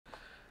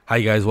Hi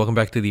guys, welcome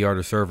back to the Art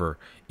of Server.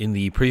 In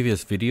the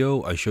previous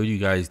video, I showed you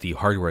guys the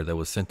hardware that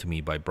was sent to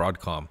me by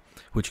Broadcom,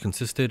 which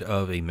consisted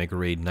of a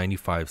MegaRAID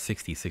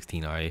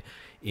 9560-16i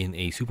in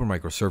a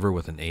Supermicro server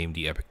with an AMD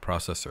EPYC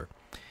processor.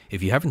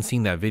 If you haven't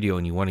seen that video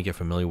and you want to get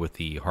familiar with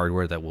the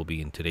hardware that will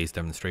be in today's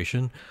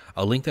demonstration,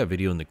 I'll link that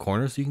video in the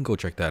corner so you can go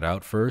check that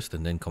out first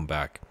and then come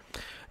back.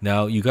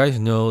 Now, you guys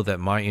know that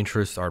my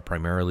interests are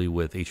primarily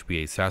with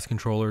HBA SAS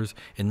controllers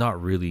and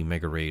not really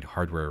MegaRAID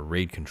hardware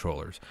RAID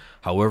controllers.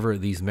 However,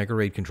 these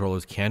MegaRAID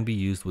controllers can be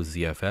used with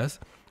ZFS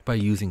by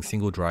using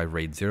single drive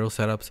RAID-0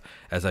 setups,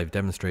 as I've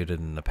demonstrated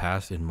in the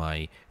past in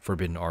my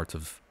Forbidden Arts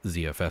of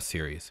ZFS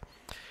series.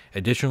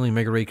 Additionally,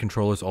 MegaRAID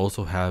controllers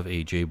also have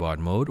a JBOD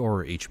mode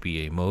or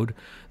HBA mode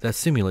that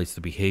simulates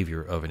the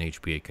behavior of an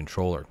HBA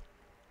controller.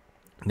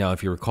 Now,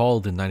 if you recall,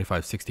 the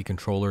 9560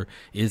 controller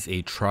is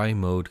a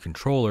tri-mode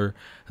controller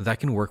that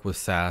can work with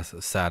SAS,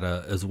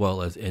 SATA, as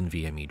well as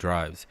NVMe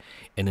drives.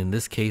 And in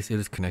this case, it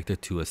is connected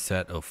to a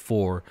set of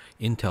 4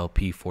 Intel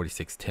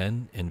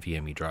P4610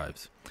 NVMe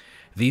drives.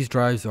 These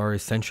drives are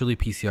essentially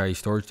PCIe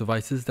storage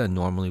devices that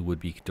normally would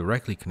be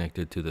directly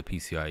connected to the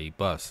PCIe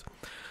bus.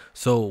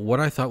 So what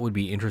I thought would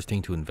be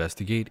interesting to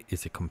investigate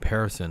is a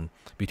comparison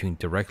between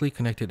directly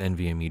connected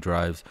NVMe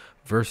drives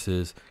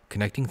versus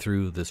connecting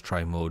through this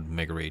tri-mode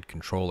MegaRAID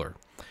controller.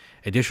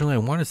 Additionally, I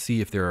want to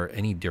see if there are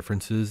any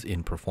differences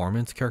in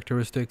performance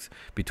characteristics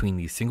between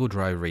the single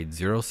drive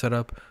RAID-0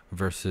 setup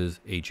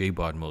versus a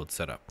JBOD mode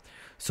setup.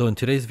 So in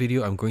today's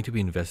video, I'm going to be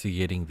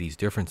investigating these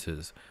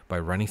differences by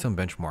running some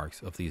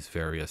benchmarks of these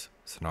various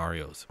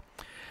scenarios.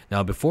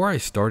 Now, before I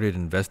started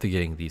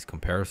investigating these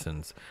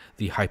comparisons,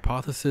 the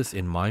hypothesis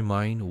in my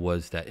mind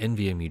was that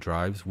NVMe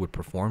drives would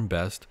perform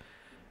best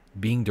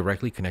being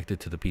directly connected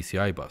to the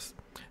PCI bus.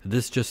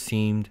 This just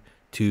seemed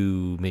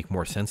to make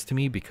more sense to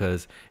me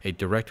because a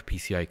direct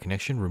PCI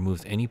connection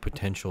removes any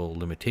potential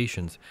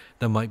limitations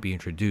that might be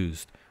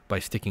introduced by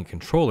sticking a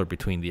controller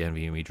between the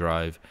NVMe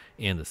drive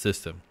and the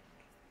system.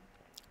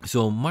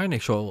 So my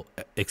initial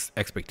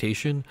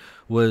expectation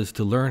was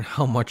to learn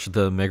how much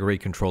the MegaRAID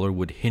controller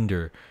would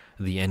hinder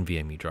the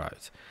NVMe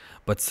drives,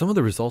 but some of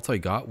the results I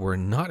got were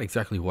not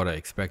exactly what I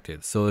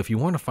expected. So if you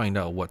want to find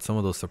out what some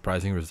of those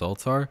surprising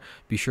results are,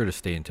 be sure to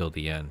stay until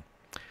the end.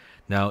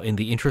 Now, in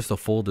the interest of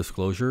full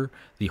disclosure,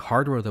 the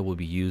hardware that will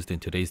be used in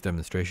today's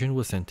demonstration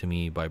was sent to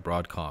me by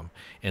Broadcom,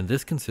 and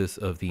this consists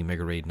of the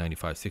MegaRAID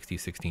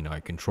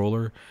 9560-16i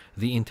controller,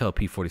 the Intel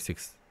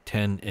P4610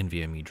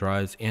 NVMe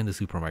drives, and the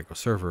Supermicro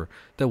server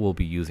that we'll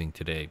be using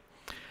today.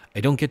 I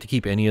don't get to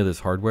keep any of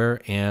this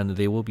hardware, and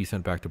they will be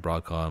sent back to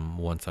Broadcom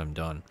once I'm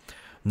done.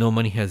 No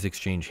money has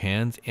exchanged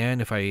hands, and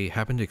if I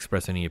happen to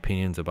express any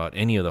opinions about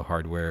any of the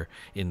hardware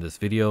in this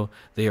video,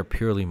 they are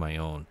purely my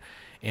own,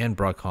 and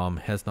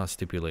Broadcom has not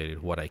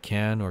stipulated what I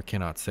can or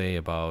cannot say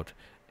about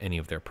any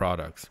of their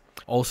products.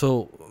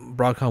 Also,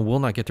 Broadcom will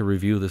not get to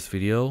review this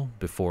video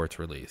before its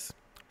release.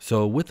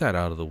 So with that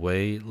out of the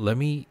way, let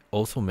me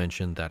also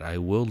mention that I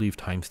will leave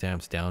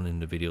timestamps down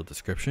in the video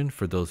description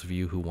for those of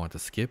you who want to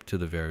skip to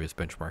the various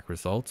benchmark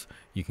results.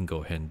 You can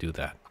go ahead and do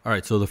that. All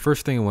right, so the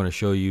first thing I want to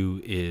show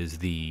you is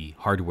the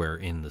hardware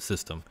in the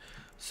system.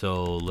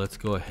 So let's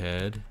go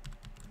ahead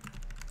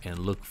and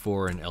look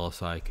for an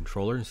LSI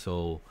controller.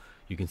 So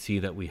you can see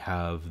that we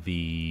have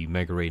the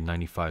MegaRAID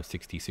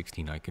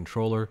 9560-16i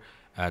controller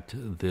at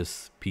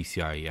this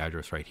PCIe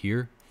address right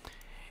here.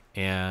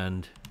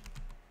 And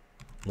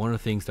one of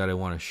the things that I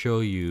want to show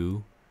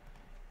you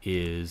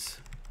is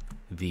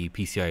the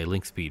PCIe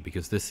link speed,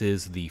 because this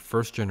is the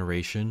first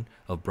generation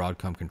of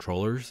Broadcom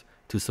controllers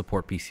to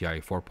support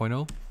PCIe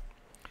 4.0.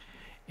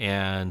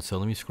 And so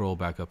let me scroll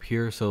back up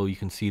here. So you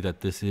can see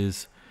that this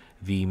is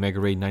the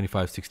MegaRAID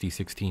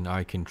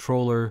 9560-16i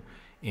controller,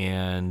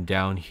 and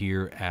down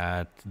here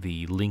at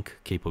the link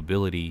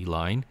capability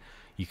line,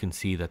 you can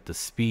see that the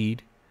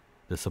speed,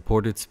 the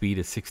supported speed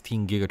is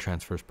 16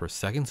 gigatransfers per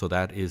second. So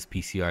that is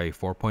PCIe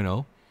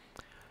 4.0.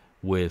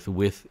 with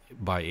width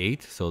by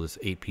 8, so there's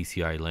 8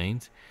 PCI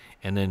lanes.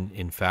 And then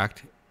in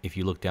fact, if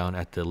you look down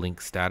at the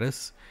link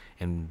status,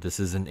 and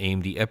this is an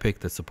AMD EPYC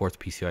that supports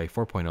PCIe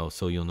 4.0,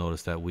 so you'll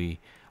notice that we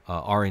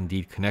are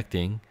indeed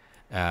connecting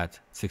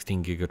at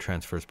 16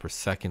 gigatransfers per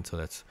second, so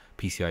that's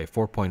PCIe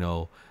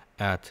 4.0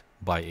 at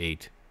by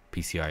 8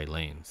 PCI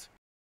lanes.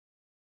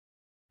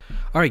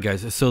 Alright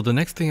guys, so the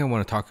next thing I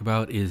want to talk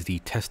about is the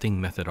testing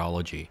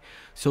methodology.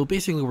 So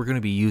basically we're going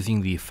to be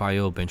using the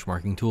FIO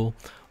benchmarking tool,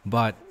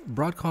 but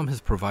Broadcom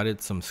has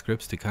provided some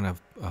scripts to kind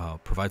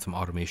of provide some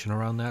automation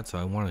around that. So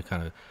I want to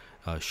kind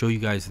of show you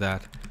guys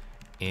that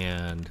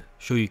and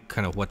show you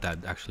kind of what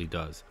that actually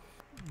does.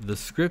 The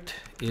script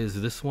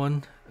is this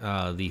one,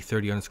 the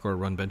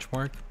 30_run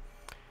benchmark.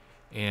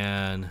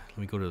 And let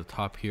me go to the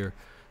top here.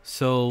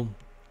 So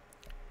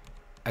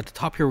at the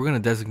top here, we're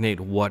going to designate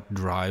what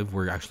drive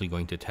we're actually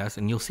going to test.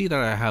 And you'll see that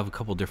I have a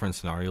couple different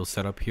scenarios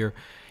set up here.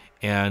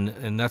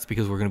 And that's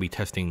because we're going to be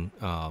testing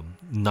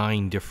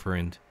 9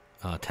 different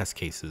test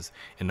cases.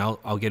 And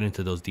I'll get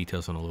into those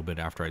details in a little bit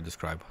after I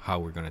describe how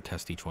we're going to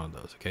test each one of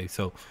those. Okay,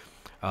 so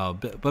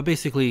but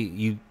basically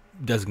you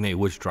designate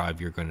which drive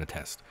you're going to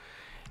test.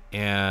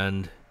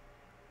 And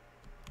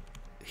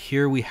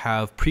here we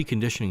have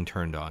preconditioning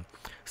turned on.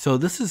 So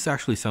this is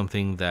actually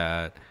something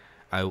that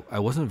I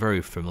wasn't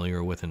very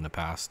familiar with in the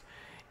past,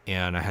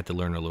 and I had to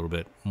learn a little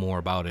bit more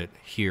about it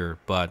here.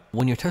 But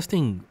when you're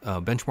testing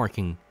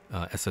benchmarking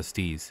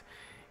SSDs,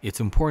 it's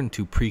important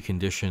to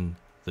precondition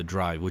the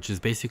drive, which is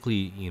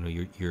basically, you know,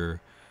 you're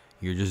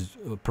just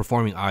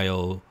performing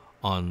I/O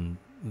on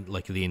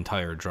like the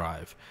entire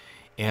drive.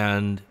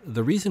 And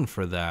the reason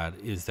for that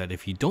is that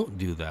if you don't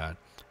do that,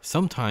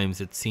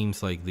 sometimes it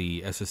seems like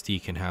the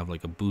SSD can have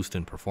like a boost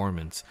in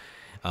performance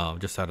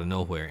just out of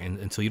nowhere,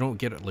 and so you don't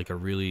get like a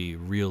really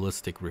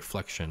realistic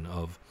reflection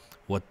of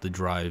what the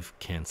drive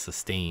can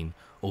sustain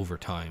over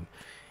time.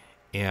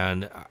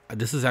 And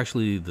this is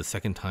actually the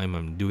second time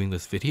I'm doing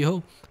this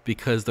video,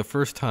 because the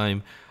first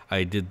time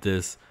I did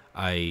this,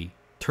 I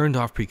turned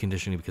off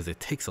preconditioning because it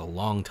takes a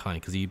long time,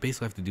 because you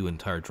basically have to do an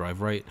entire drive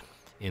write.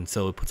 And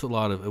so it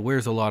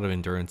wears a lot of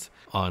endurance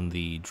on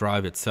the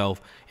drive itself,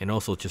 and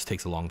also it just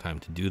takes a long time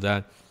to do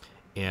that.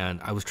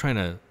 And I was trying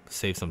to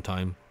save some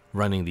time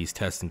running these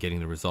tests and getting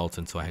the results,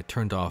 and so I had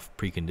turned off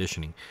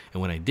preconditioning.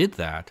 And when I did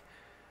that,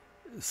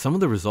 some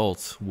of the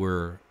results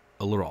were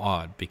a little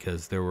odd,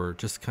 because there were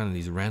just kind of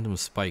these random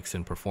spikes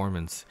in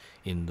performance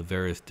in the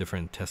various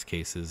different test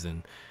cases,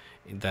 and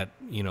that,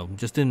 you know,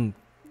 just didn't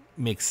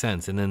make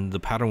sense. And then the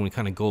pattern would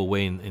kind of go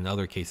away in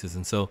other cases.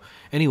 And so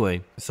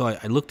anyway, so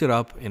I looked it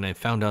up, and I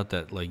found out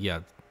that, like,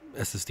 yeah,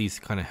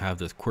 SSDs kind of have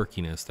this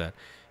quirkiness that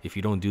if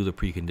you don't do the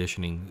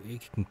preconditioning,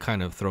 it can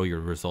kind of throw your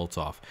results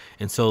off.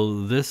 And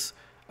so this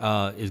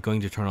is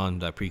going to turn on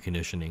that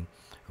preconditioning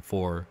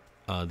for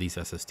these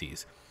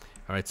SSDs.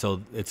 All right,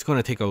 so it's going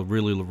to take a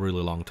really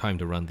long time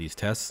to run these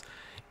tests,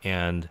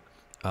 and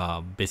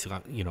basically,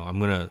 you know, I'm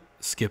going to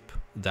skip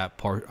that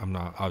part. I'm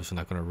obviously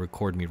not going to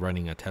record me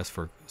running a test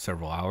for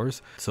several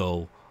hours.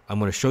 So I'm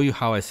going to show you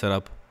how I set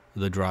up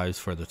the drives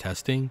for the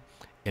testing,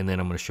 and then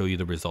I'm going to show you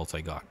the results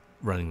I got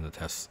running the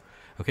tests.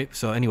 Okay,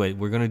 so anyway,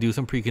 we're going to do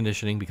some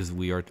preconditioning because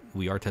we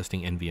are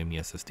testing NVMe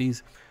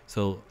SSDs.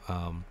 So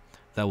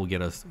that will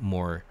get us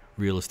more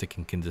realistic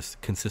and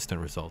consistent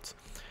results.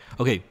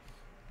 Okay,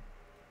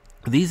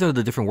 these are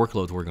the different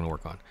workloads we're going to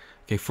work on.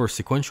 Okay, for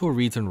sequential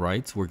reads and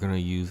writes, we're going to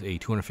use a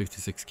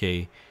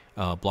 256K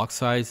block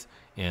size,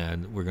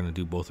 and we're going to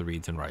do both the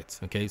reads and writes.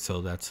 Okay,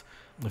 so that's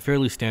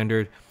fairly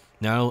standard.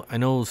 Now, I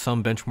know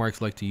some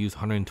benchmarks like to use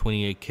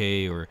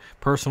 128K, or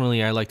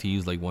personally, I like to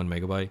use like 1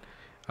 megabyte.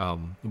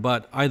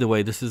 But either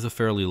way, this is a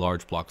fairly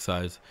large block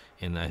size,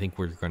 and I think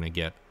we're going to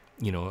get,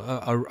 you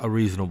know, a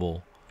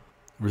reasonable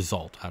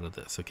result out of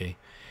this. Okay,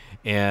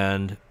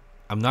 and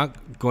I'm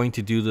not going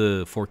to do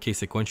the 4K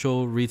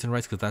sequential reads and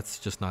writes because that's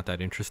just not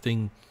that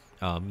interesting.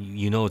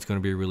 You know, it's going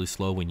to be really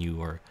slow when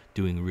you are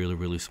doing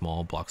really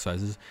small block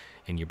sizes,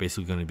 and you're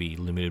basically going to be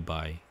limited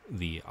by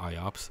the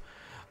IOPS.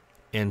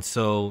 And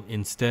so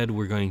instead,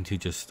 we're going to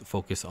just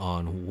focus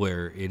on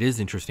where it is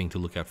interesting to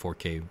look at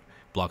 4K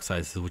block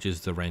sizes, which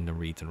is the random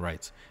reads and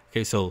writes.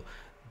 Okay, so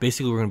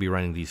basically we're going to be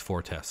running these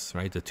 4 tests,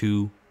 right? The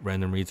 2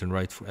 random reads and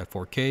writes at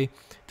 4K,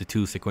 the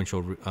 2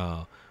 sequential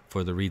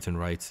for the reads and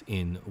writes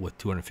with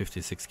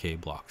 256K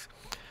blocks.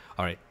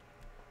 All right.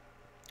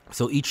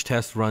 So each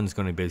test run is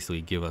going to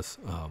basically give us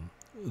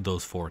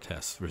those 4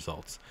 test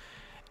results.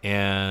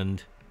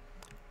 And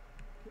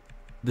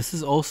this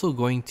is also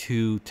going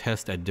to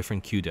test at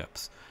different queue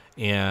depths.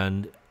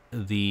 And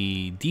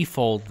the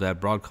default that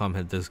Broadcom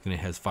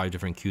has 5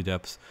 different queue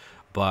depths.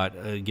 But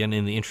again,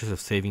 in the interest of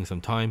saving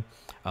some time,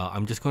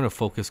 I'm just going to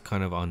focus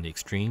kind of on the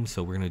extremes.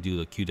 So we're going to do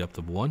the queue depth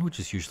of 1, which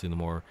is usually the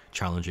more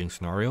challenging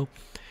scenario.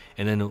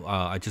 And then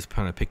I just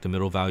kind of picked the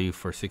middle value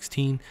for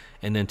 16,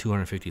 and then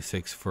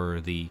 256 for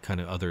the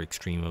kind of other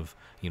extreme of,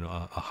 you know,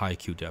 a high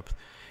queue depth.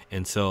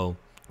 And so,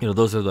 you know,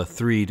 those are the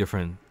 3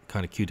 different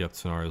kind of queue depth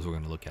scenarios we're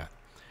going to look at.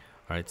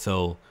 All right,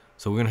 so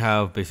we're going to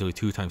have basically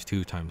 2 times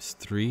 2 times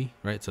 3,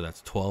 right? So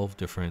that's 12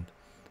 different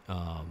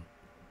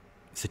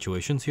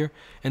situations here.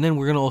 And then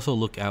we're going to also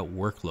look at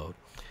workload.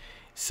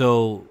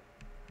 So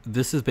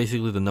this is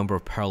basically the number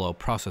of parallel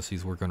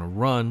processes we're going to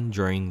run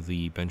during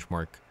the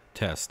benchmark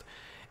test.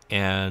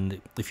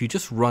 And if you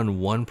just run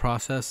one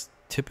process,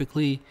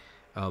 typically,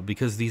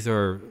 because these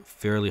are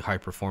fairly high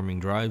performing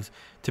drives,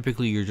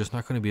 typically you're just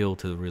not going to be able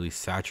to really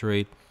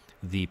saturate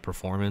the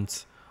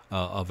performance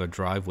of a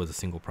drive with a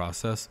single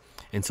process.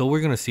 And so we're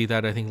going to see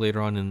that, I think, later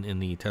on in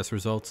the test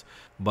results.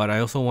 But I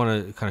also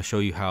want to kind of show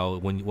you how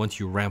once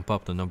you ramp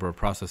up the number of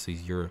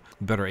processes, you're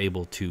better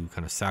able to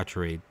kind of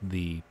saturate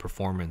the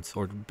performance,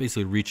 or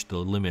basically reach the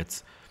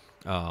limits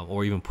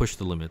or even push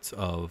the limits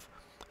of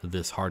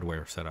this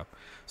hardware setup.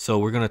 So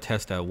we're going to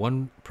test at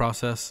 1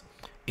 process,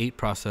 8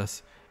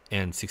 process,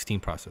 and 16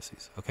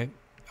 processes. Okay,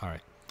 all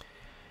right.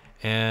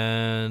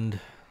 And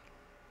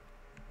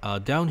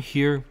down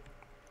here,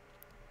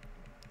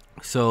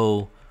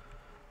 so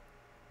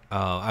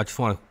I just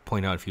want to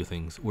point out a few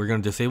things. We're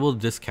going to disable the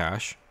disk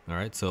cache. All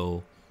right,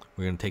 so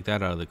we're going to take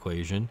that out of the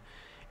equation.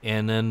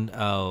 And then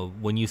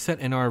when you set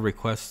NR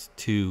requests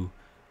to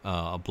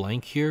a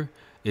blank here,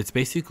 it's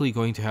basically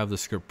going to have the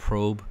script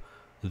probe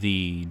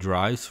the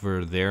drives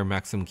for their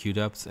maximum queue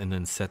depths, and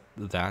then set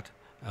that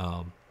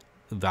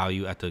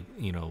value at the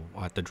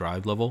at the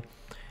drive level,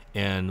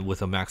 and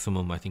with a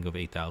maximum I think of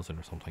 8,000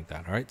 or something like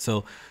that. All right,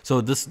 so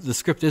the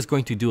script is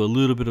going to do a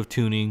little bit of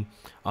tuning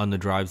on the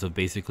drives of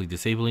basically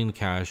disabling the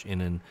cache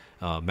and then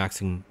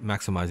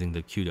maximizing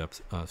the queue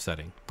depth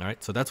setting. All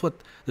right, so that's what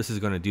this is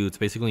going to do. It's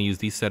basically use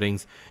these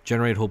settings,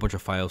 generate a whole bunch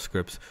of FIO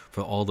scripts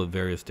for all the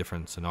various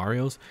different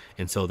scenarios,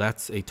 and so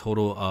that's a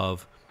total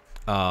of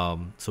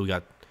so we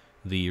got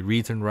the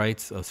reads and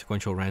writes of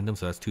sequential random,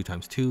 so that's 2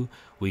 times 2.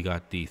 We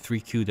got the 3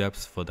 queue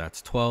depths, so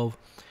that's 12.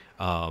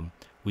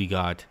 We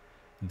got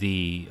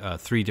the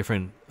 3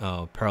 different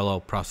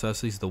parallel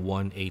processes, the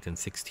 1, 8, and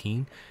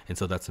 16, and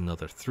so that's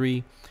another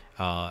 3.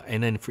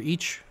 And then for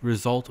each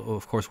result,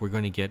 of course, we're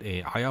going to get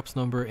a IOPS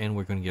number and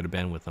we're going to get a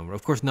bandwidth number.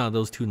 Of course, now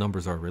those two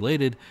numbers are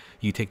related.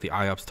 You take the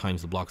IOPS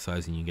times the block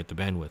size and you get the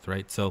bandwidth,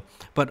 right? So,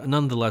 but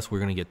nonetheless, we're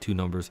going to get 2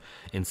 numbers,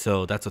 and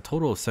so that's a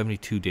total of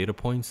 72 data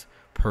points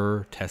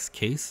per test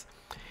case.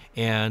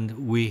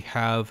 And we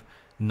have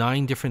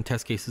 9 different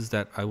test cases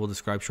that I will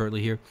describe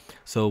shortly here.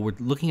 So we're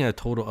looking at a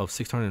total of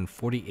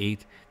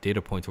 648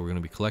 data points that we're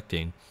going to be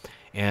collecting.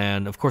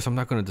 And of course, I'm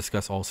not going to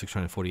discuss all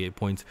 648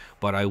 points,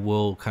 but I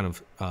will kind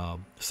of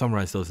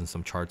summarize those in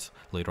some charts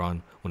later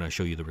on when I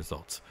show you the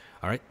results.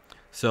 All right.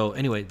 So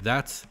anyway,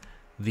 that's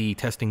the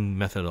testing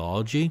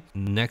methodology.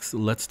 Next,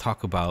 let's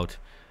talk about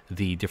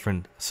the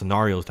different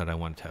scenarios that I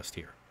want to test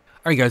here.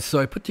 All right, guys. So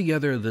I put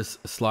together this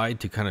slide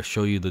to kind of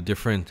show you the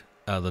different,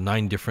 the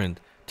 9 different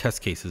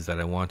test cases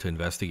that I want to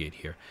investigate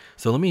here.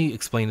 So let me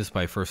explain this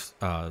by first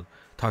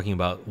talking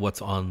about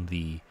what's on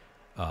the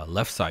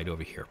left side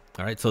over here.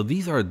 All right, so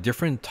these are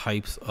different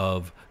types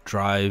of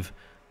drive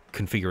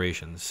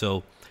configurations.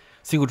 So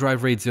single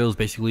drive RAID 0 is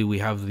basically we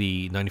have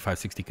the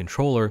 9560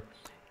 controller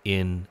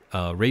in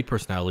RAID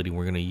personality.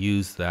 We're going to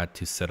use that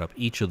to set up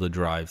each of the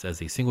drives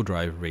as a single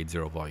drive RAID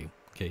 0 volume.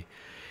 Okay,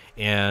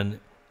 and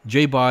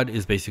JBOD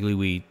is basically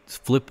we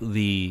flip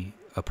the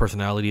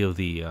personality of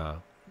the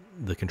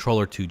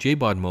controller to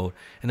JBOD mode,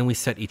 and then we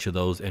set each of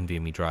those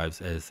NVMe drives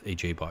as a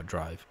JBOD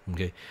drive.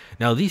 Okay,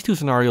 now these two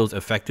scenarios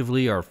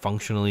effectively are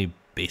functionally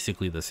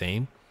basically the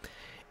same,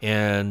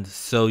 and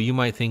so you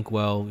might think,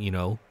 well, you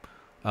know,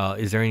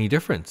 is there any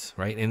difference,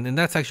 right? And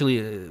that's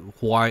actually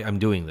why I'm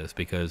doing this,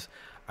 because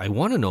I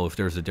want to know if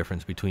there's a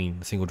difference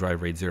between single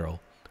drive RAID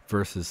 0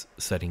 versus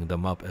setting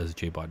them up as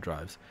JBOD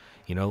drives.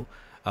 You know,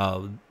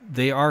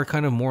 they are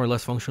kind of more or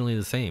less functionally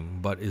the same,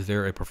 but is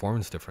there a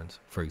performance difference,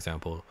 for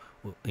example?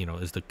 You know,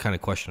 is the kind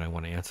of question I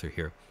want to answer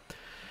here.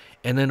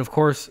 And then, of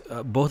course,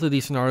 both of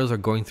these scenarios are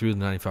going through the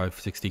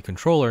 9560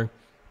 controller,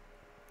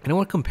 and I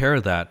want to compare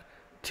that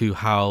to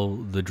how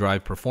the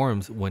drive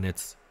performs when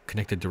it's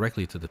connected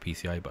directly to the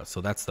PCI bus.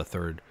 So that's the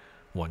third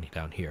one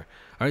down here.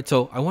 All right,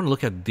 so I want to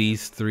look at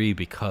these 3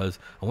 because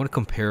I want to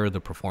compare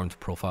the performance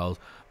profiles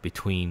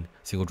between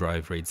single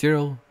drive RAID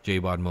 0,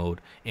 JBOD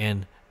mode,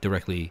 and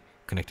directly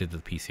connected to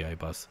the PCI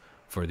bus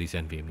for these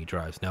NVMe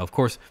drives. Now, of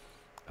course,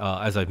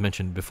 as I've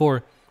mentioned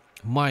before,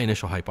 my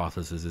initial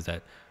hypothesis is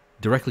that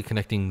directly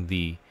connecting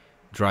the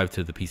drive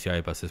to the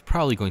PCI bus is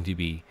probably going to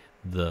be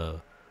the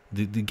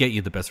get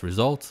you the best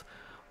results,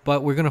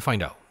 but we're going to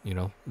find out. You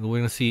know, we're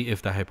going to see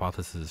if that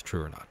hypothesis is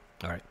true or not.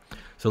 All right,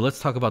 so let's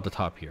talk about the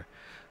top here.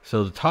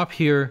 So the top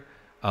here,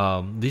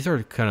 these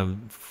are kind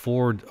of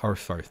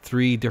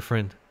 3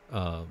 different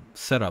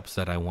setups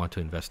that I want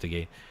to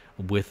investigate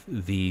with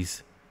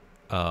these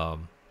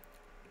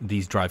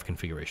drive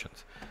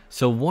configurations.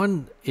 So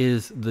one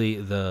is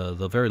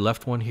the very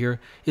left one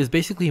here is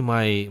basically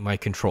my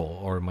control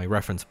or my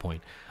reference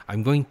point.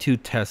 I'm going to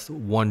test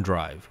one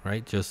drive,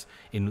 right? Just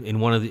in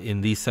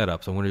these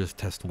setups, I want to just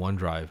test one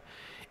drive,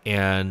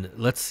 and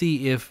let's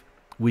see if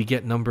we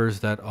get numbers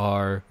that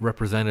are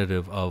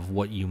representative of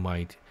what you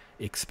might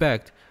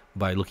expect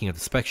by looking at the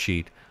spec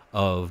sheet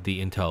of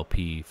the Intel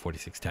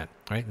P4610,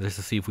 right? Just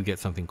to see if we get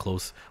something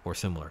close or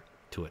similar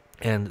to it,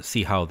 and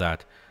see how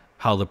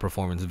the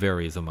performance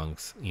varies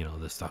amongst, you know,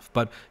 this stuff.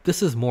 But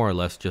this is more or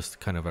less just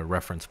kind of a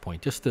reference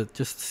point, just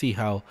to see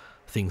how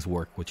things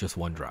work with just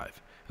one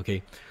drive.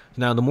 Okay,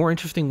 now the more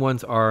interesting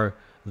ones are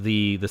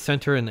the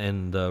center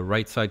and the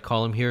right side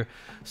column here.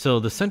 So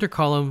the center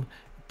column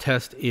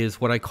test is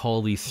what I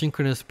call the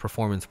synchronous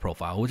performance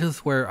profile, which is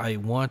where I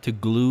want to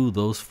glue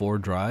those 4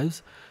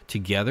 drives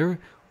together,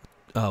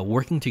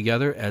 working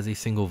together as a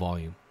single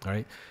volume. All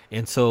right,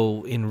 and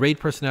so in RAID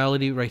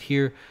personality right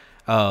here,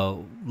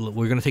 we're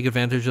going to take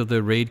advantage of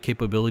the RAID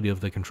capability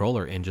of the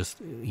controller and just,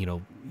 you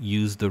know,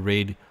 use the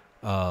RAID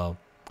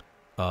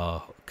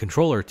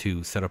controller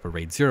to set up a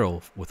RAID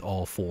 0 with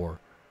all 4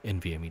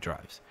 NVMe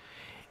drives.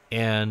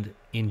 And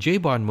in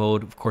JBOD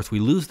mode, of course, we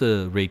lose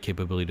the RAID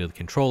capability of the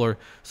controller.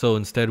 So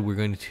instead, we're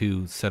going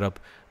to set up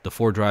the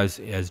 4 drives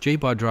as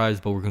JBOD drives,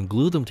 but we're going to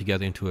glue them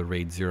together into a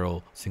RAID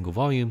 0 single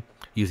volume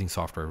using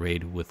software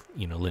RAID with,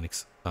 you know,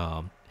 Linux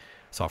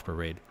software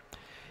RAID.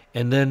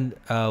 And then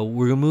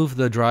we're going to move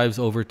the drives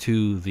over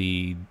to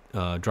the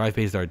drive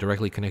bays that are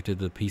directly connected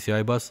to the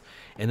PCI bus,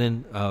 and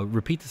then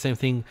repeat the same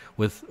thing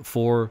with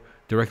 4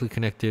 directly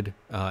connected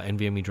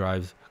NVMe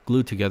drives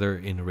glued together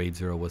in RAID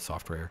 0 with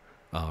software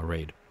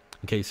RAID.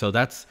 Okay, so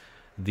that's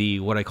the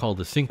what I call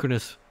the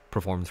synchronous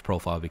performance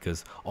profile,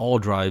 because all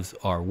drives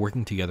are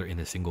working together in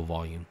a single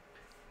volume.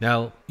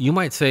 Now, you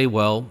might say,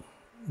 well,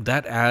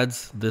 that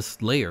adds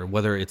this layer,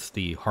 whether it's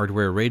the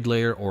hardware RAID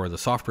layer or the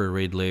software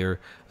RAID layer,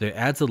 that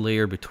adds a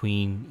layer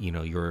between, you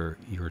know, your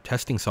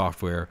testing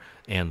software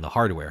and the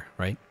hardware,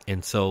 right?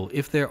 And so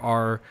if there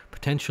are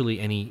potentially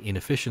any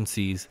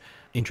inefficiencies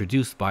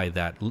introduced by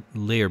that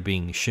layer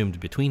being shimmed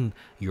between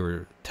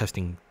your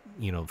testing,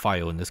 you know,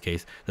 FIO in this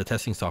case, the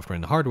testing software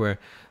and the hardware,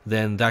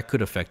 then that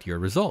could affect your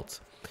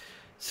results.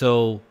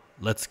 So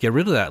let's get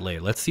rid of that layer.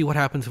 Let's see what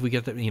happens if we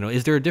get that. You know,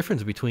 is there a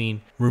difference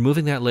between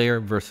removing that layer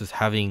versus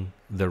having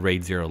the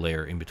RAID-0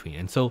 layer in between?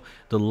 And so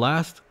the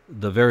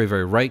very,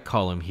 very right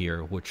column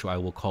here, which I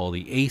will call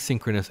the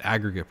asynchronous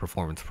aggregate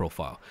performance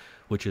profile,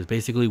 which is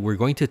basically we're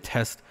going to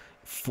test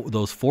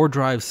those 4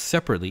 drives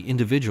separately,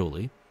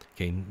 individually,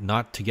 okay,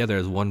 not together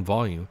as one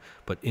volume,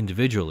 but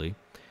individually.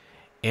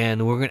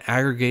 And we're going to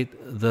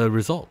aggregate the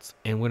results.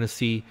 And we're going to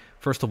see,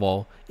 first of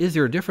all, is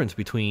there a difference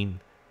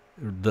between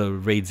the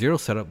RAID-0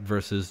 setup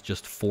versus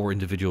just 4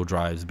 individual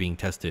drives being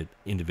tested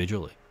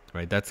individually,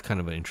 right? That's kind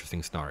of an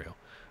interesting scenario,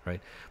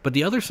 right? But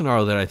the other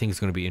scenario that I think is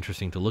going to be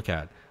interesting to look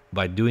at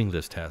by doing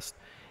this test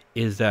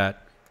is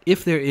that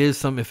if there is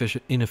some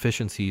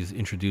inefficiencies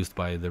introduced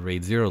by the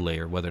RAID-0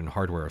 layer, whether in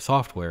hardware or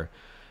software,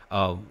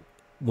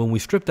 when we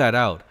strip that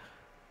out,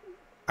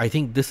 I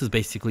think this is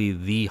basically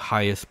the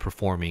highest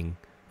performing,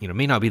 you know,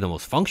 may not be the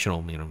most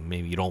functional, you know,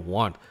 maybe you don't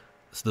want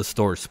the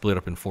storage split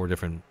up in 4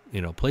 different,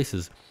 you know,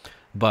 places,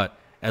 but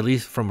at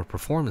least from a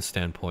performance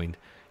standpoint,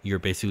 you're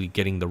basically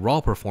getting the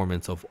raw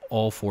performance of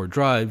all 4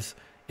 drives,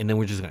 and then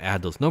we're just going to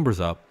add those numbers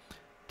up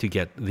to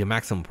get the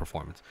maximum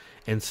performance.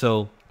 And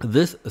so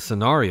this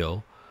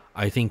scenario,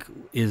 I think,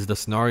 is the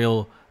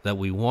scenario that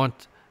we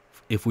want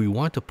if we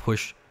want to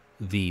push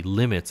the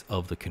limits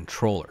of the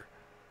controller,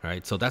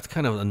 right? So that's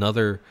kind of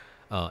another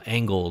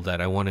angle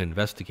that I want to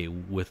investigate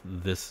with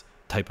this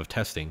type of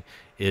testing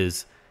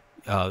is,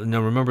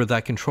 now remember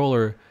that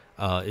controller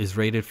is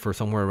rated for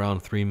somewhere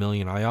around 3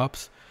 million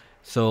IOPS.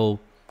 So,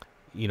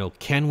 you know,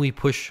 can we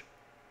push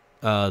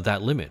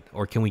that limit,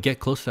 or can we get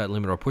close to that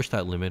limit or push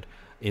that limit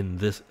in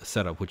this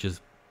setup, which is,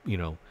 you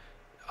know,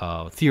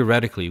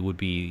 theoretically would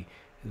be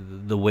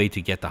the way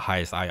to get the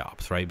highest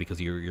IOPS, right? Because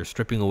you're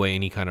stripping away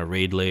any kind of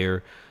RAID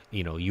layer,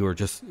 you know, you are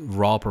just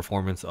raw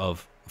performance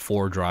of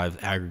 4 drives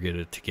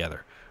aggregated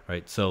together,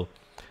 right? So,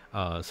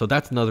 so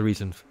that's another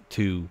reason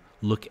to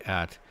look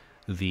at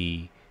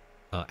the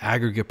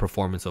aggregate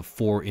performance of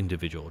 4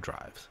 individual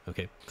drives.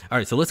 Okay. All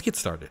right. So let's get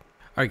started.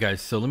 All right,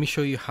 guys. So let me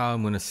show you how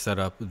I'm going to set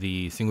up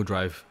the single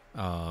drive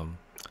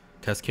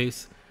test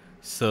case.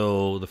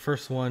 So the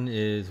first one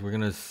is we're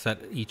going to set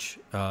each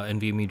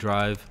NVMe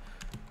drive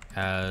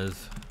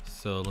as,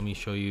 so let me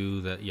show you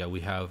that, yeah,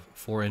 we have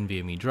 4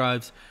 NVMe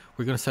drives.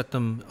 We're going to set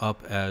them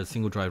up as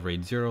single drive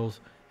RAID 0s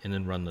and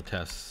then run the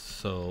tests.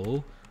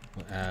 So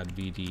we'll add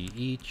VD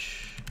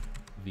each,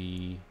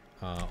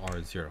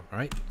 R0. All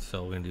right.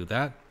 So we're going to do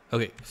that.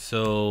 Okay,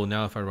 so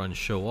now if I run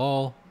show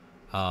all,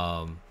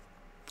 let's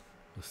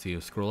see,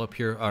 scroll up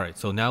here. All right,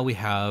 so now we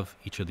have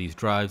each of these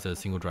drives as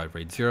single drive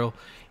RAID 0.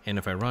 And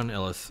if I run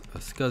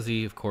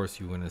ls-scsi, of course,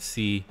 you're going to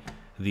see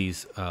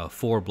these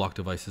 4 block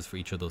devices for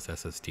each of those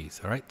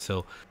SSDs. All right,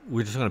 so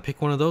we're just going to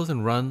pick one of those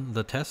and run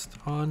the test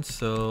on.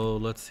 So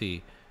let's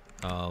see.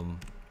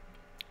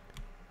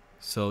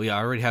 So yeah,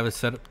 I already have it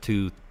set up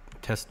to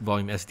test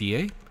volume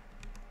SDA.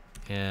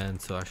 And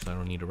so actually I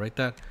don't need to write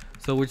that.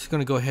 So we're just going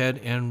to go ahead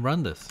and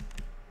run this.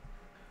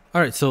 All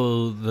right,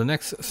 so the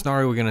next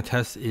scenario we're going to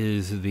test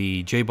is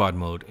the JBOD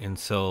mode. And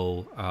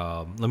so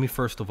let me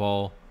first of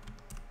all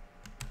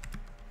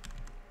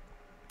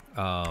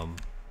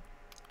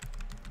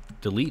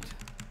delete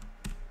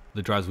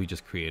the drives we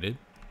just created.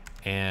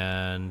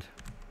 And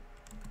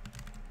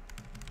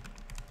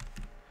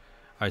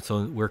all right,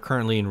 so we're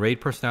currently in RAID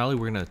personality.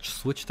 We're going to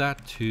switch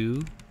that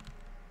to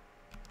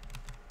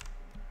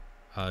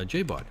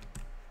JBOD.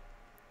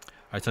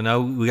 All right, so now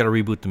we got to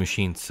reboot the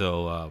machine.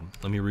 So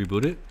let me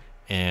reboot it,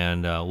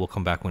 and we'll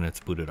come back when it's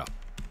booted up.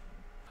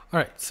 All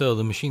right, so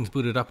the machine's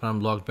booted up and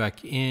I'm logged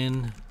back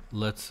in.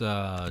 Let's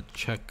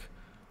check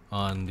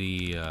on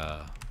the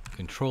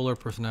controller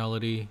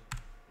personality.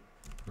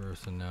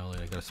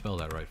 I gotta spell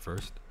that right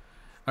first.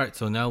 All right,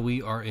 so now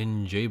we are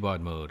in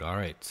JBOD mode. All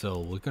right, so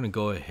we're gonna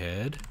go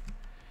ahead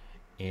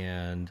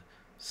and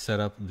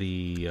set up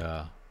the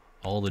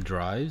all the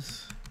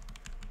drives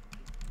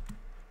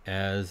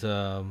as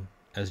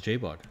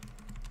JBOD.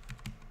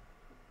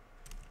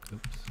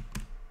 Oops.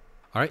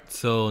 All right,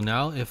 so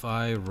now if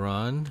I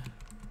run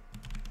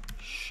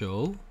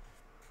show,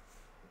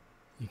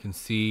 you can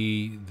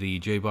see the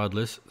JBOD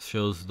list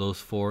shows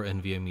those 4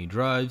 NVMe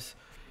drives,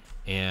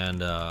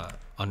 and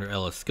under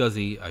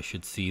ls-scsi I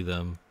should see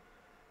them.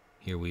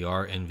 Here we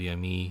are,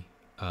 NVMe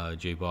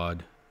JBOD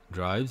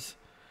drives,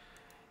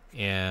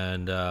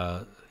 and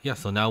yeah,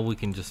 so now we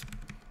can just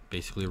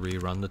basically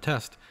rerun the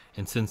test.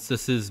 And since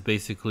this is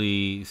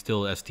basically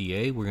still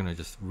SDA, we're gonna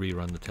just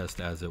rerun the test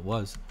as it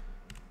was.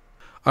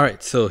 All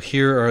right, so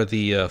here are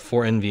the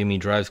 4 NVMe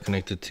drives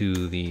connected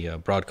to the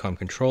Broadcom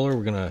controller.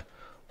 We're gonna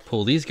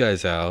pull these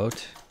guys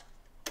out.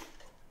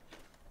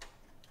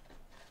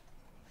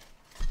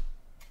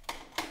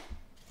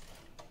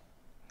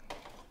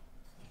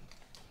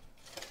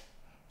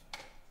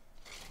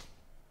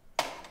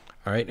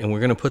 All right, and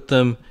we're gonna put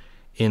them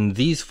in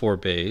these 4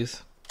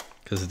 bays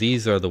because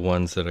these are the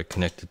ones that are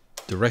connected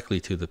directly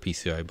to the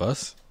PCI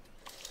bus.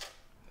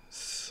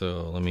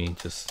 So let me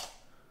just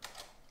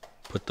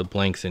put the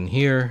blanks in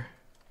here.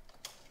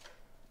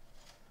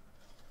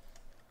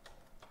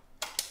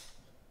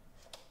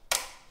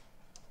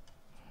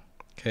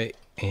 Okay,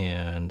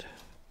 and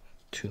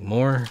 2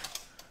 more.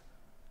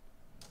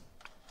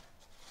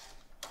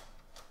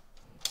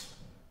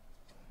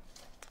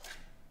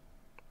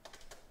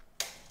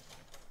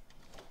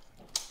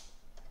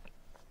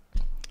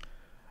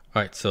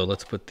 All right, so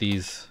let's put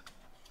these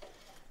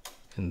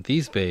in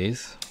these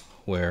bays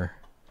where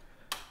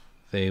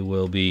they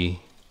will be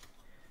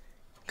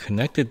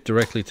connected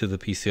directly to the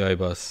PCI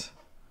bus.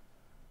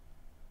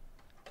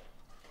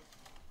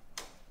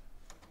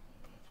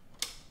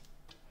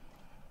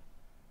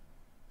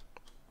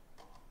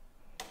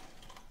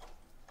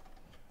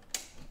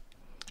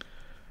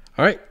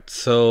 All right,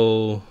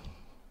 so,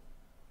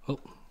 oh,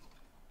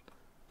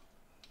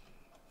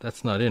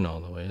 that's not in all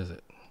the way, is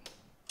it?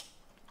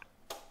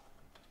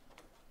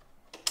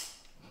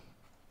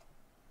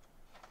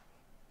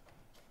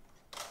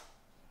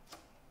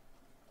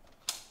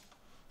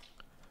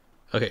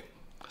 Okay,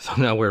 so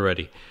now we're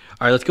ready.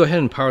 All right, let's go ahead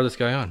and power this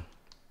guy on.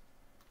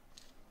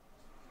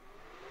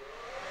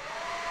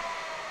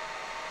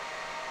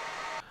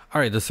 All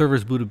right, the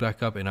server's booted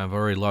back up and I've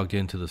already logged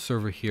into the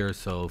server here.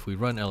 So if we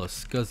run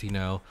lscsi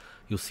now,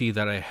 you'll see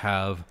that I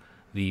have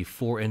the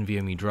 4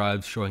 NVMe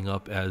drives showing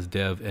up as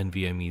dev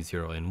NVMe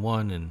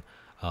 0N1 and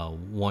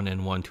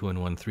 1N1,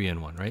 2N1,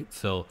 3N1, right?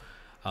 So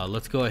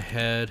let's go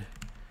ahead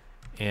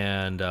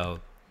and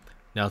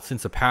now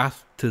since the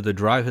path to the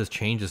drive has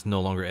changed, it's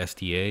no longer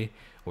SDA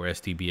or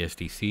SDB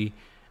SDC.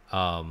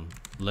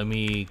 Let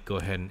me go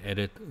ahead and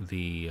edit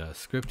the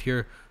script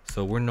here.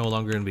 So we're no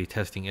longer going to be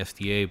testing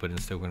SDA, but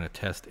instead we're going to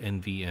test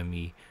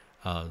NVMe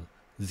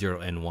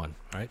 0N1. All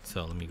right,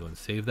 so let me go and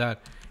save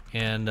that,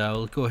 and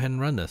we'll go ahead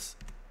and run this.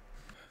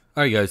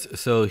 All right, guys,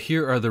 so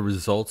here are the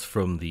results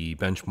from the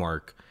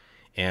benchmark,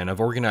 and I've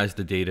organized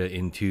the data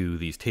into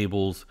these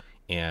tables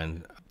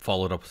and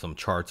followed up with some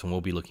charts, and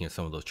we'll be looking at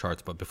some of those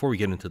charts. But before we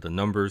get into the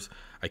numbers,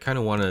 I kind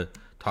of want to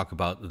talk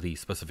about the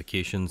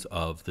specifications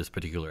of this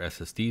particular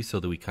SSD so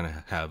that we kind of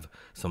have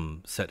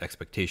some set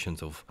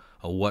expectations of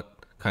what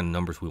kind of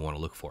numbers we want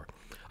to look for.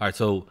 All right,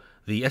 so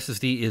the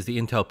SSD is the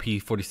Intel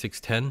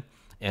P4610,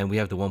 and we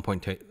have the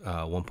 1.6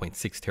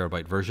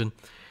 terabyte version.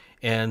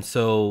 And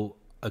so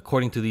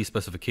according to these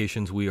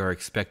specifications, we are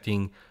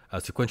expecting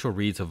sequential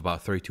reads of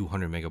about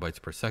 3,200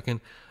 megabytes per second,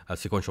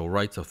 sequential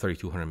writes of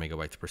 3,200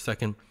 megabytes per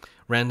second,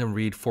 random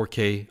read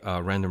 4K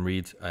random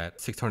reads at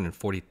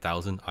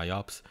 640,000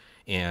 IOPS,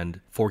 and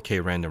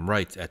 4K random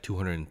writes at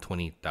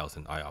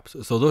 220,000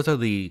 IOPS. So those are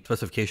the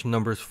specification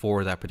numbers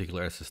for that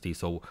particular SSD.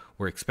 So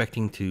we're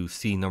expecting to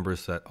see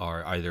numbers that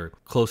are either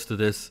close to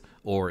this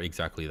or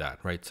exactly that,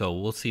 right? So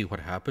we'll see what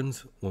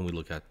happens when we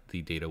look at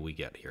the data we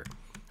get here.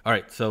 All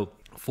right, so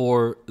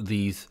for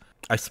these,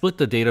 I split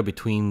the data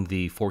between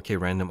the 4K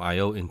random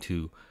IO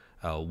into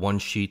one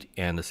sheet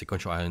and the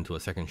sequential IO into a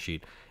second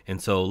sheet.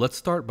 And so let's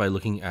start by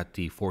looking at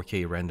the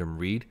 4K random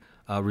read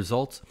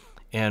results.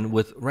 And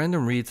with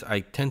random reads,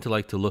 I tend to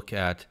like to look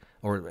at,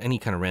 or any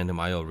kind of random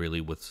IO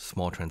really with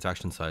small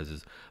transaction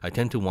sizes, I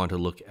tend to want to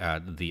look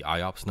at the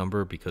IOPS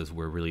number because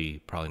we're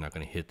really probably not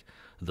going to hit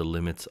the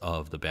limits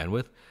of the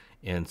bandwidth.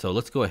 And so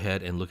let's go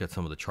ahead and look at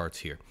some of the charts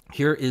here.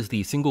 Here is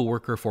the single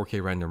worker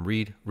 4K random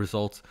read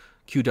results.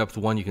 QDepth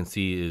 1 you can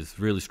see is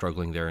really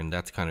struggling there, and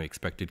that's kind of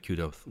expected.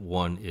 QDepth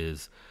 1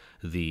 is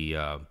the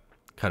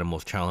kind of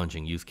most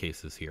challenging use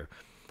cases here.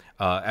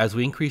 As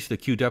we increase the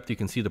queue depth, you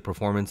can see the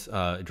performance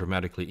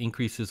dramatically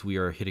increases. We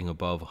are hitting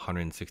above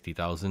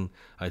 160,000,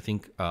 I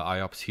think,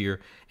 IOPS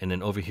here. And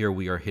then over here,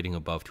 we are hitting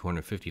above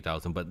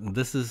 250,000. But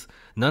this is,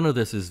 none of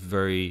this is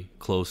very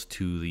close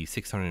to the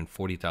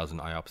 640,000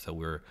 IOPS that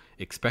we're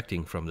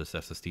expecting from this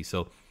SSD.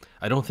 So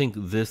I don't think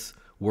this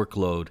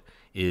workload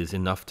is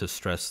enough to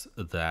stress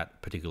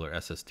that particular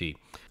SSD.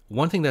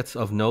 One thing that's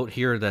of note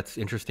here that's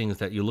interesting is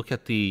that you look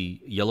at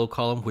the yellow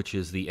column, which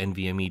is the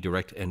NVMe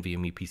Direct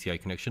NVMe PCI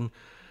connection.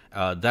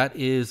 That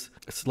is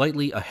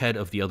slightly ahead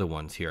of the other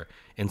ones here.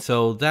 And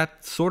so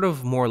that sort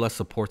of more or less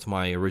supports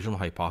my original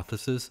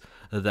hypothesis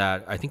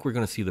that I think we're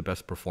going to see the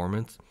best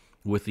performance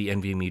with the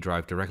NVMe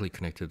drive directly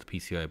connected to the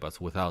PCI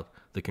bus without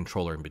the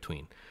controller in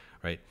between,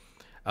 right?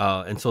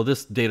 And so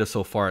this data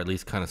so far at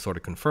least kind of sort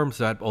of confirms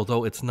that,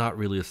 although it's not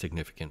really a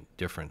significant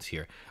difference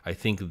here. I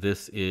think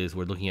this is,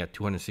 we're looking at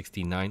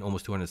 269,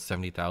 almost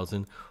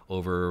 270,000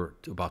 over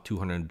about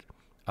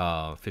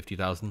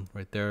 250,000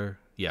 right there.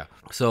 Yeah,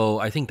 so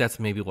I think that's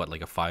maybe what,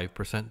 like a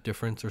 5%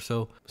 difference or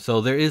so.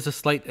 So there is a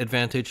slight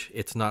advantage.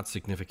 It's not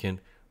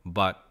significant,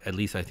 but at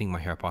least I think my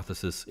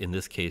hypothesis in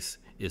this case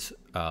is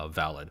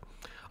valid.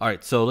 All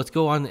right, so let's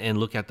go on and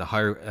look at the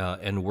higher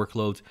end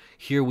workloads.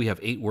 Here we have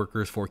 8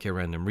 workers, 4K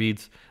random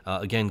reads.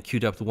 Again,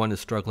 QDepth 1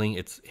 is struggling.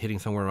 It's hitting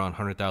somewhere around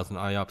 100,000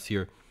 IOPS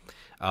here.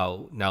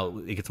 Now,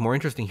 it gets more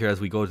interesting here as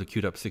we go to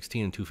QDepth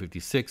 16 and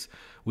 256.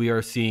 We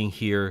are seeing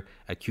here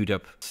at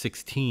QDepth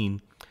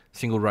 16,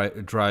 single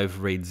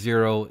drive RAID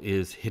 0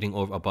 is hitting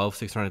above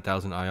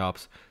 600,000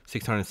 IOPS,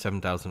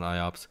 607,000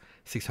 IOPS,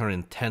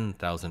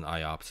 610,000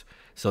 IOPS.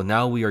 So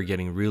now we are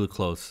getting really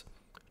close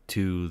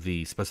to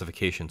the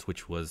specifications,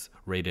 which was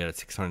rated at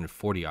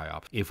 640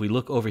 IOPS. If we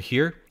look over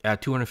here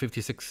at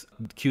 256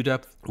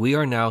 QDepth, we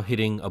are now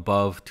hitting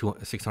above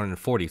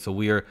 640. So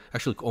we are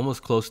actually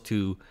almost close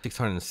to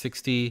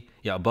 660.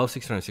 Yeah, above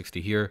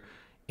 660 here,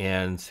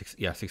 and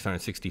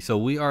 660. So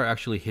we are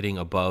actually hitting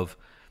above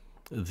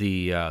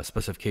the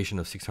specification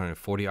of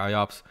 640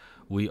 IOPS.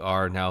 We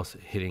are now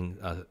hitting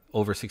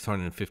over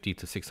 650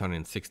 to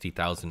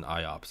 660,000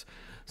 IOPS.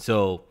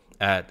 So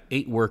at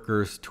 8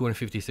 workers,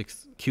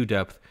 256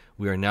 QDepth,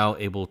 we are now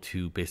able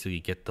to basically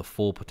get the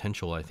full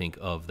potential, I think,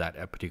 of that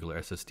particular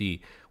SSD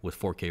with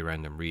 4K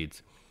random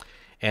reads.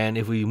 And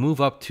if we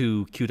move up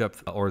to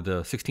QDepth or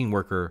the 16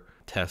 worker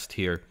test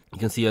here, you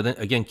can see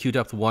again,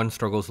 QDepth 1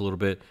 struggles a little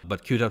bit,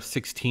 but QDepth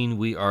 16,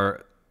 we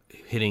are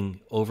hitting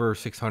over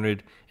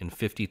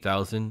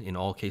 650,000 in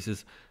all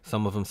cases,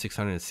 some of them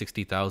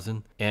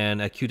 660,000.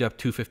 And at QDepth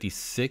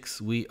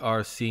 256, we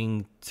are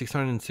seeing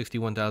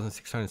 661,000,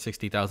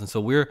 660,000.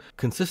 So we're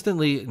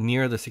consistently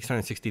near the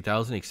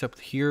 660,000, except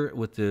here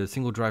with the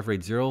single drive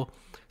RAID 0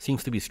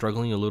 seems to be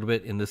struggling a little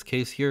bit. In this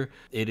case here,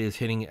 it is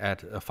hitting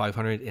at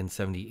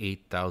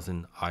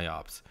 578,000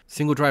 IOPS.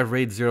 Single drive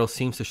RAID 0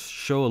 seems to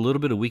show a little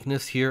bit of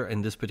weakness here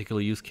in this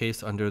particular use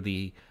case under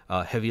the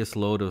heaviest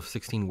load of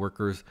 16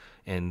 workers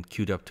and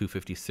QDepth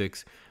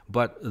 256.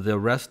 But the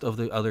rest of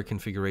the other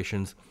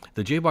configurations,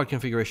 the JBOD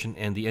configuration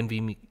and the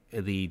NVMe,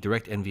 the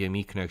Direct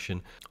NVMe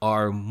connection,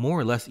 are more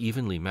or less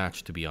evenly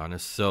matched, to be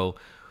honest. So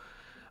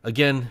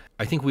again,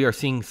 I think we are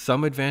seeing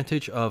some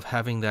advantage of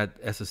having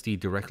that SSD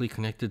directly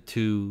connected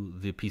to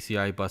the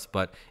PCI bus,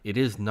 but it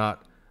is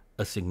not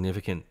a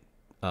significant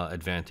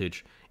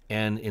advantage.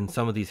 And in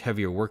some of these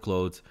heavier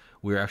workloads,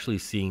 we're actually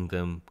seeing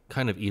them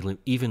kind of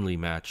evenly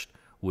matched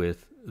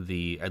with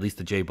at least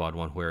the JBOD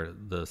one, where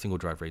the single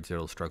drive RAID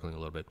 0 is struggling a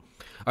little bit.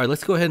 All right,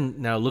 let's go ahead and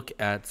now look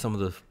at some of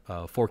the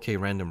 4K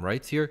random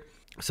writes here.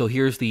 So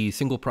here's the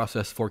single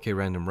process 4K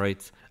random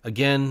writes.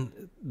 Again,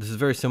 this is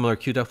very similar.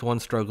 QDepth 1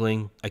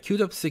 struggling. At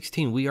QDepth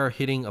 16, we are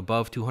hitting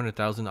above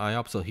 200,000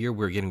 IOPS. So here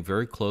we're getting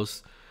very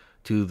close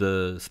to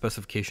the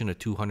specification of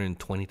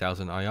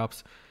 220,000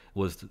 IOPS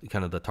was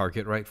kind of the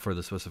target, right, for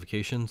the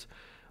specifications.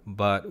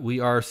 But we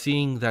are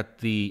seeing that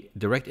the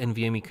Direct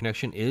NVMe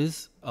connection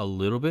is a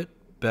little bit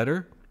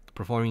better,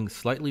 performing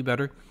slightly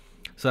better.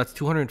 So that's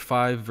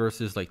 205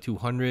 versus like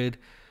 200,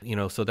 you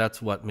know, so that's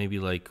what, maybe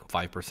like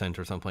 5%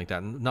 or something like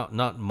that.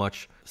 Not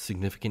much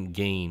significant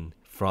gain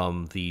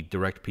from the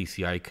Direct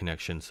PCIe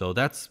connection. So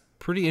that's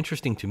pretty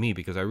interesting to me,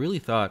 because I really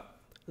thought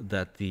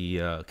that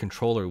the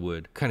controller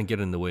would kind of get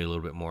in the way a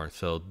little bit more.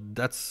 So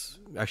that's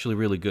actually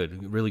really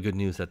good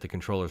news that the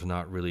controller is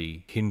not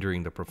really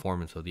hindering the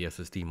performance of the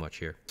SSD much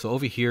here. So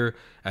over here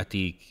at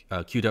the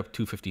QDepth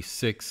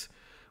 256,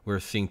 we're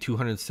seeing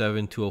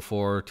 207,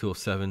 204,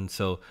 207.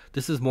 So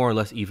this is more or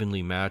less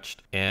evenly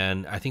matched.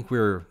 And I think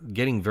we're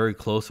getting very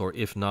close, or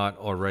if not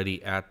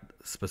already at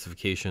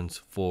specifications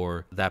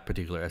for that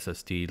particular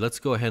SSD. Let's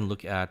go ahead and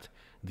look at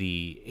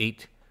the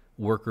 8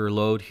 worker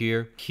load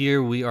here.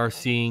 Here we are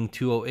seeing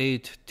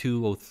 208,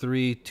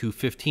 203,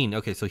 215.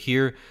 Okay, so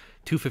here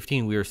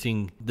 215, we are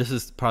seeing, this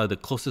is probably the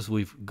closest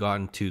we've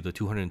gotten to the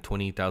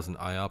 220,000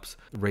 IOPS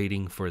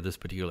rating for this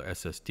particular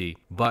SSD.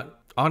 But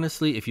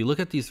honestly, if you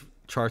look at these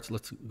charts,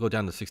 let's go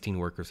down to 16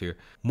 workers here.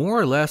 More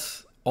or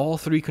less, all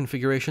 3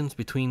 configurations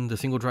between the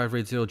single drive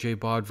RAID 0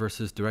 JBOD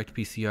versus Direct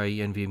PCIe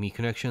NVMe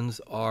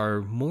connections are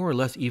more or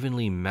less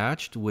evenly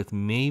matched, with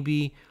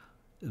maybe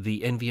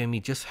the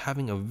NVMe just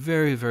having a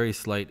very, very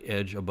slight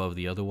edge above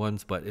the other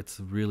ones, but it's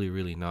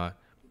really not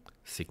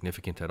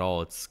significant at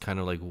all. It's kind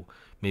of like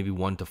maybe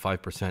 1 to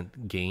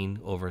 5%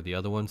 gain over the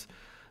other ones.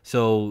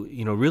 So,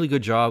 you know, really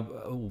good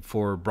job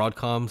for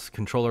Broadcom's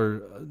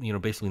controller, you know,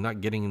 basically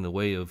not getting in the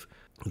way of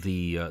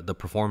the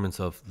performance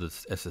of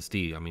this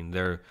SSD. I mean,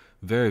 they're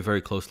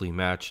very closely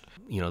matched.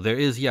 You know, there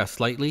is, yeah,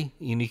 slightly,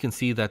 you can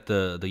see that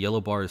the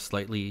yellow bar is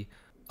slightly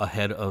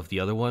ahead of the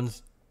other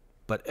ones,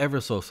 but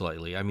ever so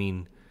slightly. I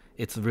mean,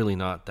 it's really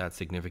not that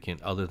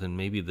significant, other than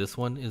maybe this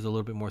one is a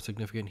little bit more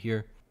significant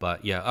here.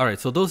 But yeah, all right,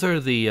 so those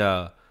are the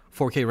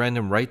 4K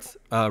random writes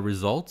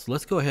results.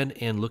 Let's go ahead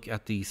and look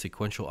at the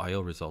sequential IO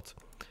results.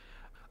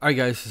 All right,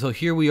 guys, so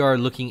here we are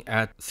looking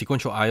at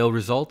sequential IO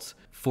results.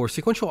 For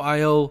sequential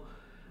IO,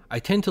 I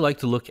tend to like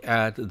to look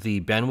at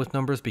the bandwidth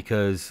numbers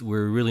because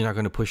we're really not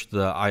going to push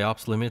the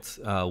IOPS limits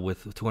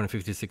with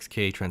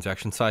 256K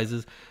transaction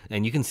sizes.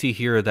 And you can see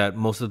here that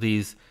most of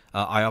these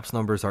IOPS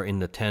numbers are in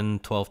the 10,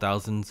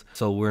 12,000s.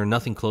 So we're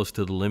nothing close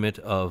to the limit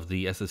of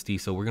the SSD.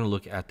 So we're going to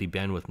look at the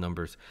bandwidth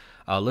numbers.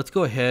 Let's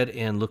go ahead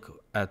and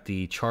look at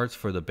the charts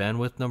for the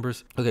bandwidth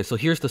numbers. Okay, so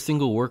here's the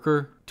single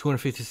worker,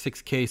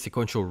 256K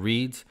sequential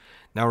reads.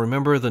 Now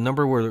remember, the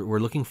number we're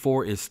looking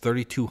for is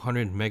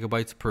 3,200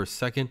 megabytes per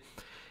second.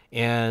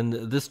 And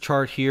this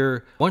chart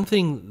here, one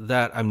thing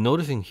that I'm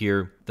noticing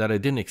here that I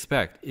didn't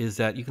expect is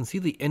that you can see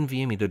the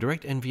NVMe, the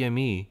Direct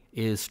NVMe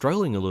is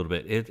struggling a little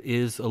bit. It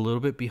is a little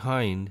bit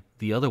behind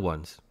the other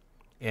ones.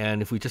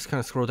 And if we just kind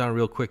of scroll down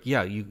real quick,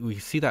 yeah, we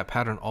see that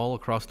pattern all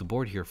across the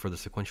board here for the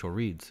sequential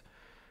reads.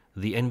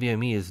 The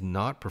NVMe is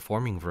not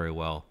performing very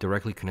well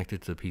directly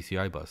connected to the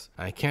PCI bus.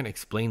 I can't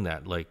explain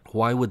that. Like,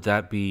 why would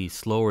that be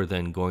slower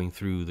than going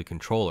through the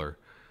controller?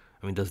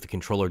 I mean, does the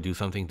controller do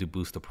something to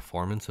boost the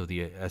performance of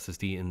the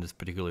SSD in this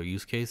particular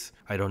use case?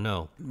 I don't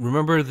know.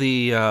 Remember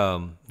the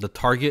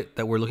target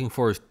that we're looking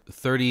for is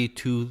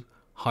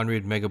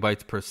 3,200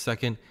 megabytes per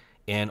second.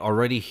 And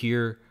already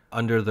here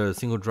under the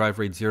single drive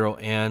RAID 0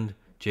 and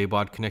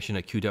JBOD connection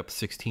at QDEP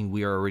 16,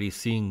 we are already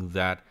seeing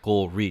that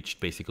goal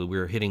reached. Basically,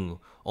 we're hitting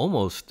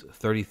almost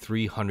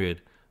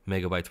 3,300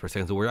 megabytes per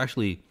second. So we're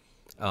actually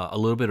a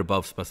little bit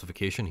above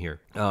specification here.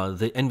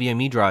 The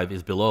NVMe drive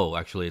is below,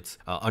 actually it's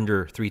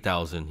under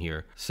 3,000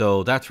 here.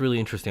 So that's really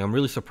interesting. I'm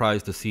really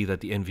surprised to see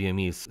that the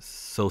NVMe is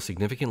so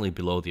significantly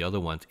below the other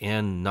ones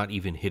and not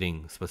even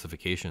hitting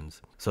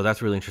specifications. So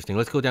that's really interesting.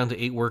 Let's go down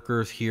to 8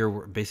 workers here.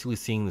 We're basically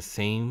seeing the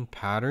same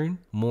pattern,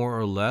 more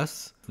or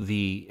less.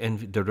 The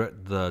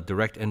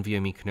direct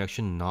NVMe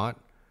connection not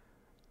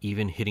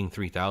even hitting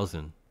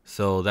 3,000.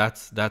 So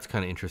that's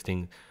kind of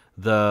interesting.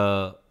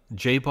 The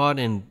JBOD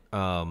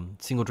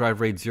and single drive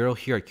RAID 0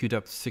 here at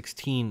QDEP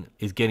 16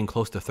 is getting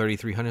close to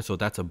 3,300, so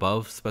that's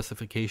above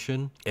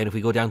specification. And if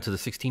we go down to the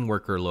 16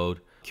 worker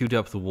load,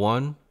 QDEP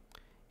 1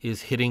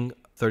 is hitting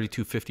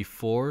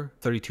 3,254,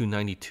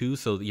 3,292.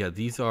 So yeah,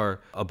 these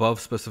are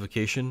above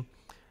specification.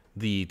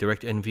 The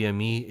Direct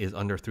NVMe is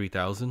under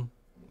 3,000,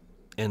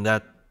 and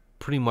that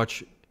pretty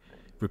much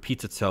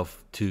repeats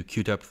itself to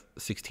QDEP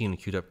 16 and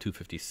QDEP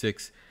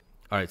 256.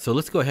 All right, so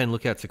let's go ahead and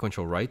look at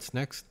sequential writes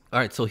next. All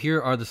right, so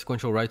here are the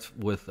sequential writes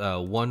with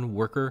one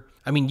worker.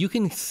 I mean, you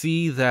can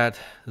see that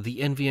the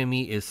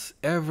NVMe is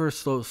ever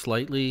so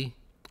slightly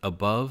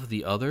above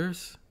the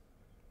others,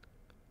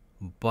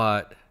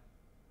 but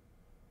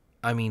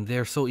I mean,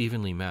 they're so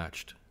evenly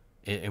matched.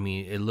 I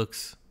mean, it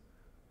looks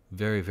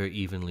very, very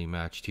evenly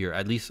matched here,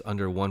 at least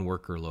under one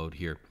worker load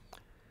here.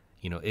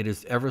 You know, it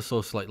is ever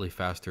so slightly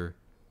faster,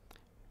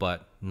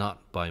 but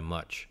not by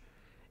much.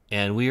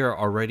 And we are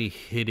already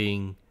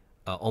hitting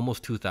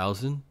almost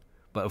 2,000,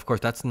 but of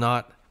course that's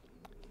not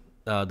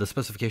the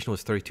specification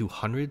was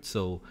 3,200,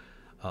 so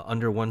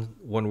under one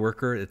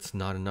worker it's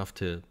not enough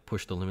to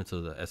push the limits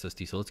of the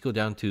SSD. So let's go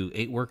down to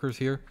 8 workers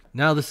here.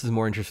 Now this is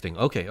more interesting.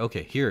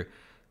 Okay, here,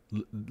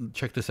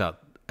 check this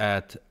out.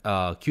 At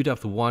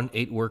QDEP 1,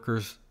 8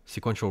 workers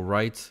sequential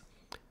writes,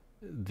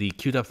 the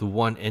QDEP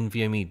 1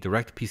 NVMe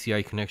direct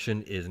PCI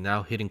connection is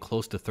now hitting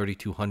close to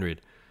 3,200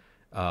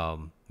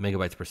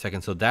 megabytes per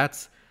second. So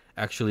that's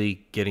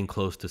actually getting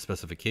close to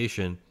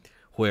specification,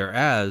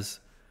 whereas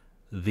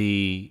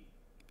the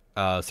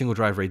single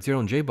drive RAID 0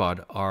 and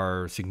JBOD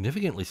are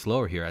significantly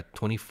slower here at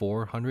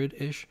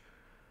 2,400-ish.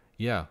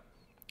 Yeah,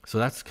 so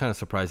that's kind of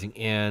surprising.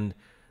 And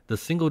the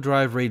single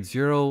drive RAID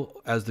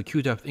 0, as the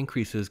Q depth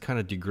increases, kind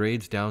of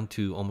degrades down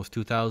to almost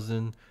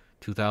 2,000,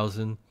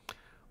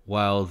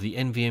 while the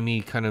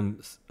NVMe kind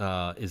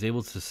of is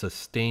able to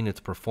sustain its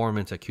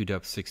performance at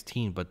QDEP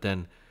 16, but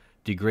then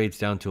degrades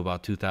down to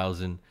about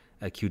 2,000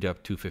 at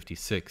QDEP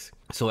 256.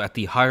 So at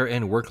the higher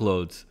end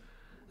workloads,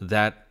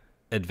 that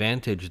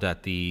advantage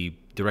that the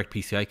Direct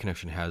PCI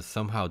connection has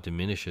somehow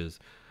diminishes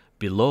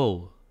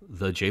below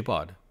the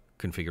JBOD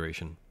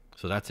configuration.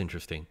 So that's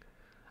interesting.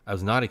 I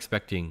was not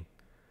expecting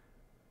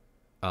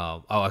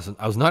I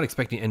was not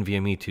expecting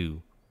NVMe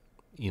to,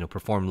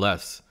 perform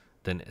less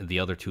than the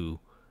other two,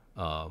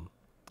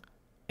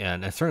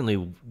 and I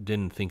certainly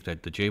didn't think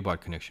that the JBOD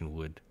connection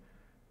would,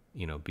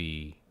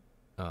 be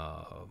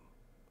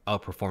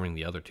outperforming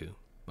the other two.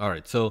 All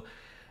right, so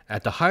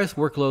at the highest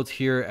workloads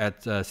here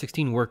at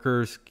 16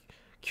 workers,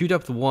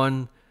 QDEP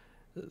 1,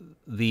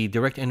 the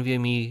Direct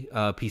NVMe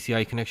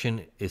PCI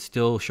connection is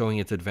still showing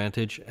its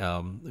advantage,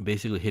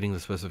 basically hitting the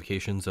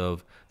specifications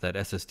of that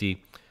SSD.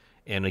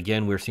 And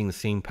again, we're seeing the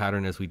same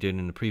pattern as we did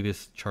in the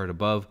previous chart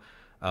above.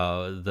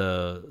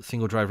 The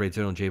single drive RAID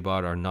 0 and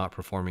JBOD are not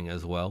performing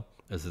as well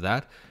as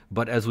that.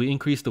 But as we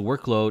increase the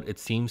workload, it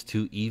seems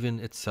to even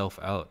itself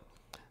out.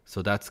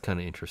 So that's kind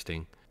of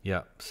interesting.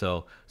 Yeah,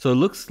 so it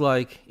looks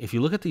like if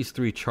you look at these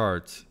three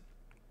charts,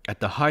 at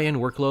the high-end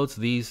workloads,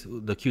 the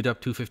QDEP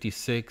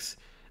 256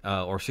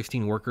 or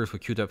 16 workers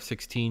with QDEP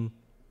 16,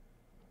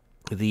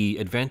 the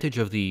advantage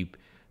of the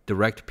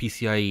Direct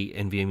PCIe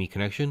NVMe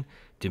connection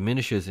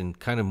diminishes and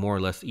kind of more or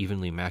less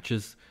evenly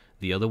matches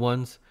the other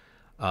ones.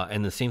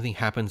 And the same thing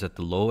happens at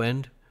the low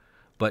end.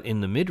 But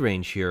in the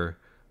mid-range here,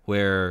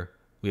 where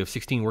we have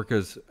 16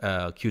 workers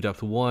queued up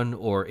to 1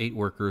 or 8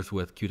 workers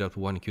with queued up to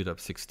 1 and queued up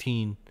to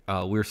 16,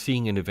 we're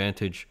seeing an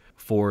advantage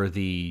for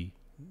the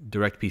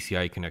Direct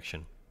PCIe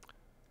connection.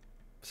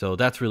 So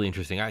that's really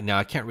interesting. Now,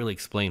 I can't really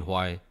explain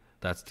why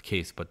that's the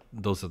case, but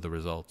those are the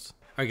results.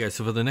 All right, guys,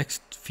 so for the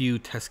next few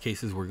test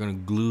cases, we're going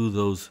to glue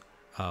those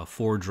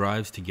 4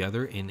 drives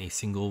together in a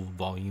single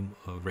volume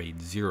of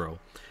RAID 0.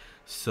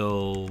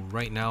 So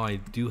right now I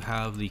do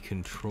have the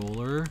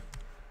controller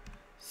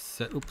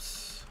set.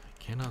 Oops,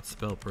 I cannot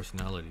spell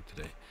personality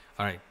today.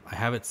 All right, I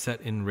have it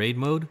set in RAID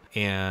mode,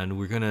 and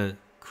we're gonna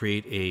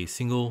create a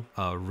single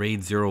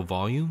RAID 0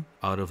 volume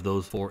out of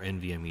those 4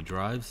 NVMe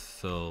drives.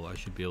 So I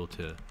should be able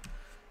to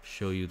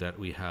show you that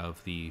we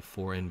have the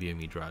 4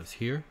 NVMe drives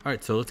here. All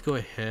right, so let's go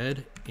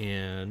ahead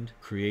and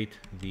create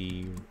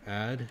the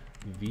add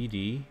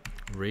VD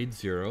RAID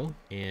 0,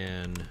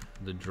 and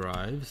the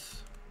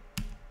drives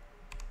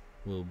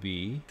will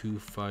be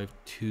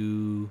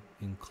 252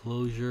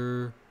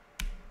 enclosure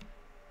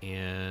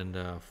and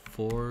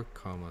 4,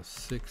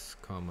 6,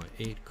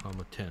 8,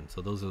 10.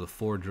 So those are the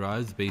 4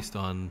 drives based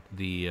on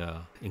the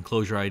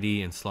enclosure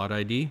ID and slot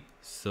ID.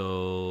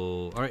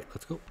 So all right,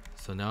 let's go.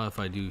 So now if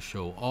I do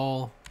show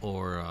all,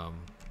 or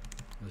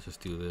let's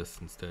just do this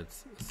instead,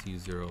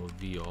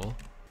 C0V all.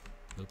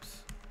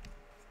 Oops.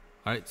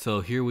 All right,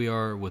 so here we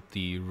are with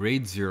the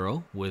RAID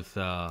 0 with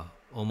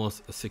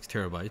almost 6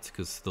 terabytes,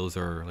 because those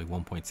are like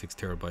 1.6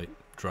 terabyte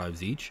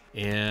drives each.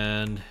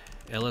 And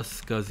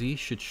LSCSI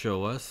should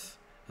show us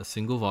a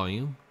single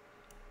volume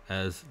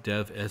as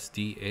dev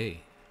SDA.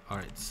 All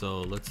right,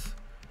 so let's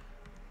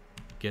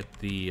get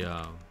the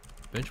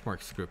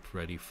benchmark script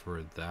ready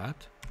for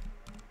that.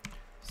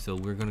 So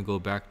we're going to go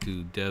back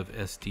to dev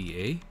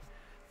SDA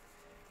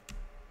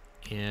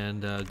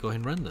and go ahead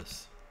and run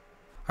this.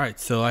 All right,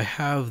 so I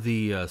have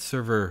the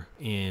server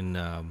in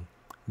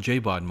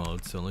JBOD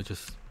mode, so let's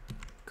just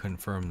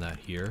confirm that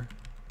here.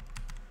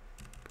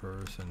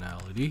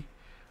 Personality.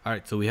 All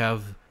right, so we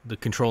have the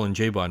control in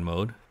JBOD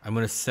mode. I'm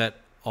going to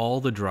set all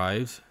the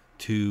drives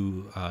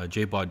to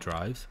JBOD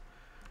drives.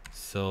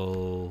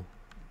 So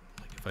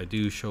like if I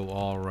do show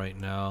all right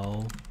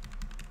now,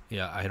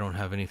 yeah, I don't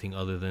have anything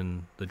other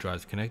than the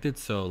drives connected.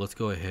 So let's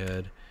go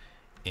ahead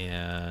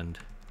and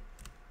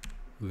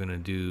we're going to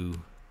do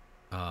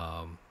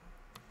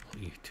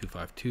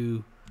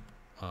 252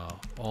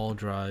 all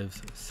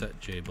drives set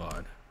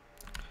JBOD.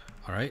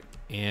 All right,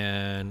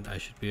 and I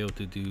should be able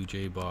to do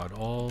JBOD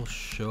all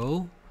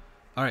show.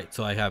 All right,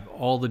 so I have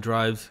all the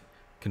drives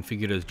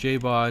configured as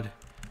JBOD,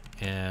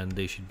 and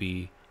they should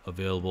be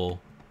available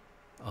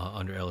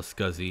under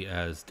LSCSI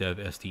as dev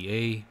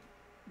SDA,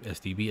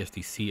 SDB,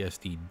 SDC,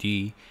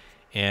 SDD.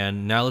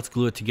 And now let's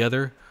glue it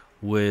together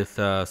with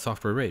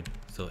software RAID.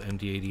 So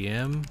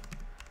mdadm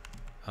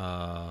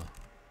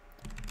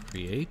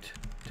create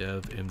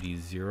dev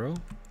md0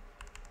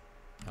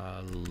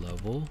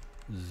 level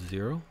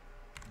 0,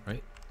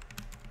 right?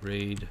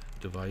 RAID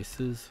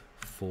devices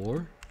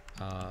 4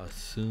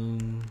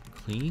 assume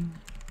clean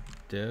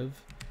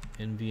dev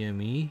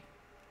NVMe,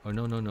 or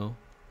no,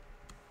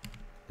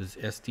 this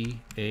is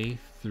SDA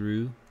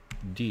through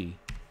D.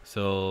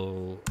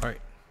 So all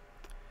right,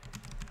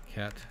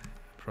 cat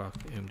proc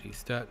md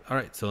stat. All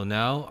right, so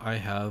now I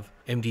have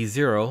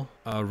md0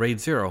 RAID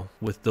 0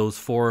 with those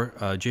 4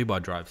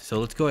 JBOD drives. So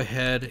let's go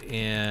ahead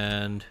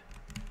and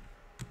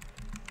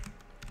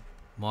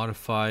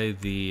modify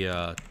the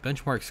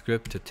benchmark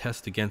script to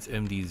test against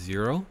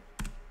md0,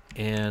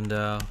 and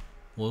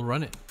we'll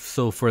run it.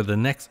 So for the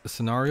next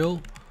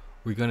scenario,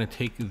 we're going to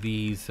take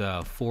these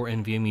 4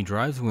 NVMe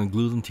drives, we're going to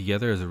glue them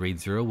together as a RAID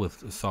 0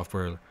 with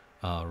software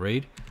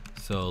RAID.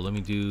 So let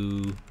me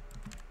do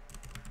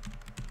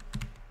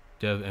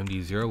dev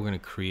md0. We're going to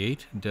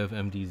create dev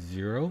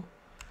md0,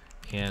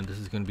 and this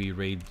is going to be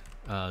RAID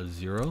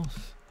 0.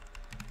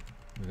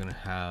 We're going to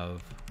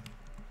have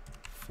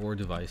 4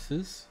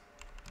 devices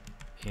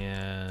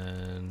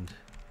and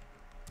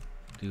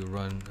do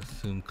run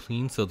assume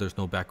clean, so there's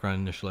no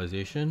background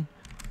initialization.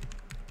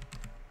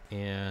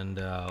 And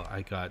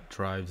I got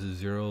drives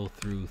 0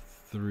 through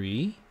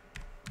 3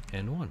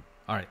 and 1.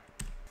 All right,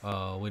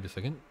 wait a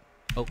second.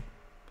 Oh,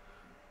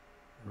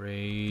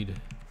 RAID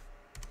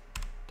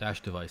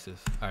dash devices.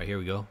 All right, here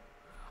we go. All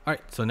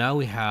right, so now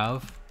we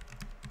have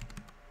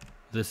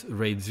this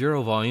RAID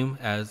 0 volume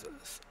as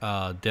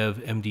dev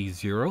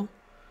md0.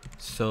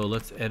 So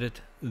let's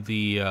edit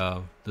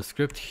the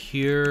script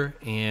here,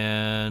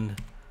 and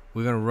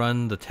we're going to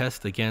run the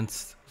test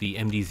against the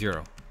md0.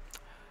 All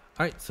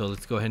right, so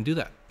let's go ahead and do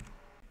that.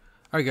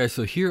 All right, guys,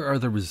 so here are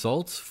the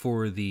results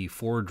for the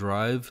 4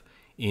 drive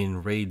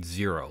in RAID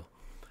 0.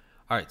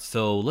 All right,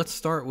 so let's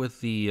start with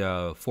the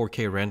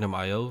 4K random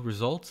IO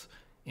results.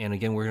 And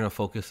again, we're going to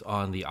focus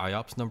on the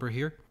IOPS number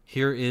here.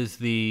 Here is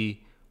the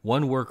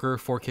 1 worker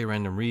 4K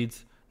random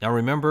reads. Now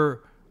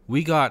remember,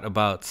 we got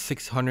about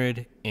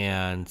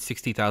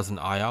 660,000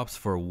 IOPS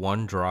for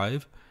 1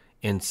 drive.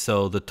 And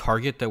so the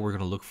target that we're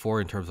going to look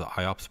for in terms of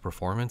IOPS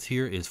performance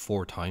here is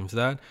 4 times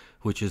that,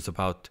 which is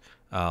about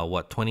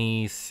what,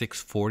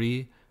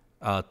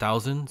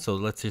 2640,000. So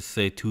let's just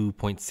say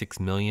 2.6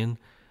 million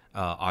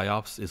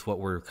IOPS is what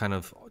we're kind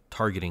of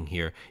targeting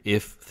here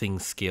if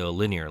things scale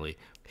linearly.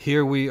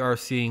 Here we are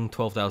seeing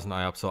 12,000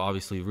 IOPS, so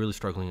obviously really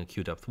struggling at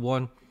queue depth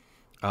 1.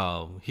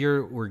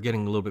 Here we're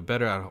getting a little bit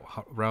better at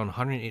around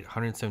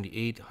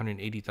 178,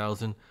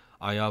 180,000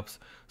 IOPS.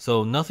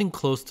 So nothing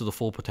close to the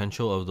full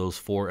potential of those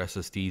 4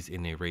 SSDs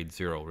in a RAID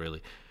 0,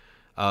 really.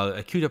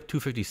 At queue depth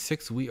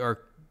 256, we are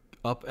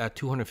up at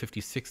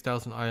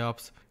 256,000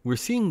 IOPS. We're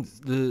seeing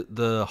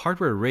the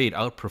hardware RAID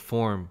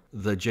outperform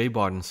the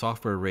JBOD and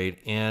software RAID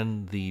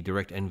and the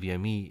Direct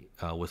NVMe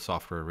with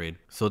software RAID.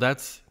 So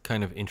that's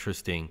kind of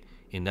interesting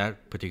in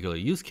that particular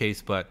use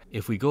case. But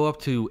if we go up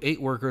to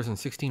 8 workers and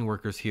 16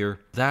 workers here,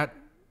 that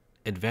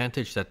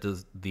advantage that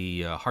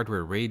the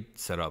hardware RAID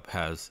setup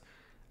has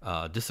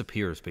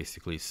disappears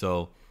basically.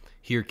 So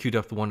here queue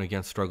depth 1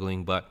 again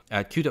struggling, but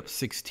at queue depth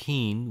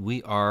 16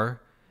 we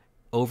are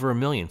over a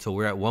million. So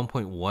we're at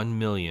 1.1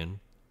 million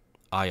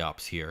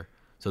IOPS here.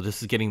 So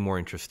this is getting more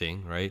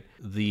interesting, right?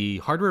 The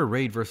hardware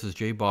RAID versus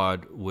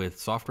JBOD with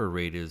software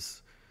RAID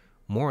is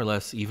more or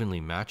less evenly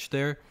matched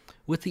there,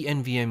 with the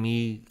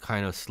NVMe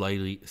kind of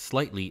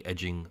slightly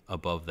edging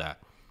above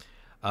that.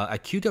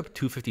 At queue depth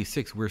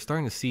 256, we're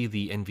starting to see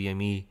the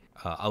NVMe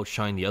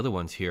outshine the other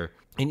ones here.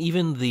 And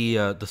even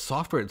the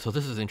software, so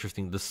this is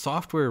interesting, the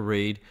software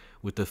RAID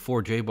with the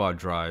 4 JBOD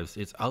drives,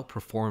 it's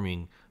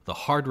outperforming the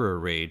hardware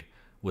RAID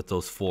with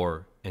those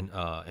 4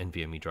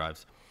 NVMe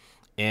drives.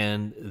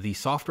 And the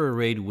software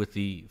RAID with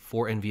the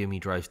 4 NVMe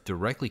drives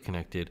directly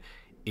connected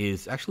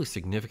is actually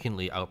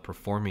significantly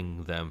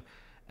outperforming them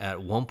at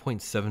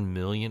 1.7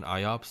 million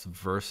IOPS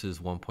versus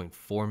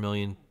 1.4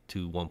 million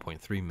to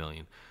 1.3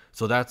 million.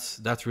 So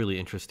that's really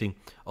interesting.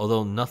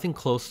 Although nothing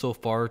close so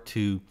far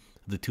to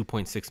the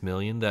 2.6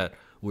 million that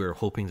we're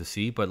hoping to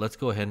see. But let's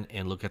go ahead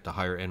and look at the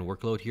higher end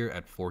workload here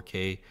at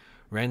 4K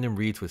random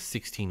reads with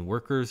 16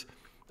 workers.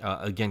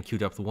 Again, queue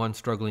depth 1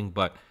 struggling,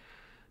 but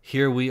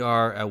here we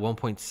are at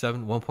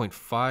 1.7,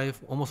 1.5,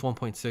 almost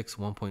 1.6,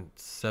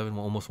 1.7,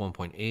 almost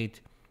 1.8,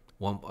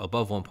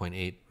 above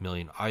 1.8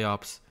 million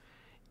IOPS.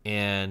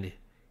 And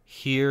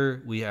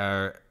here we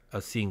are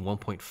seeing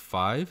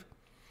 1.5.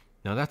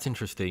 Now that's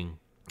interesting.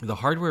 The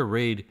hardware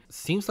RAID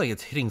seems like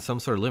it's hitting some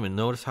sort of limit.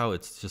 Notice how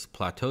it's just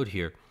plateaued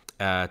here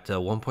at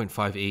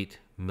 1.58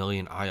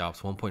 million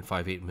IOPS,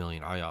 1.58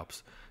 million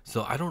IOPS.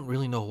 So I don't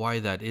really know why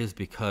that is,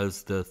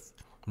 because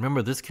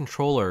remember, this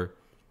controller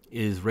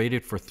is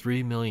rated for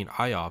 3 million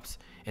IOPS,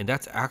 and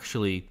that's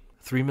actually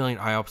 3 million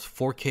IOPS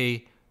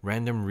 4K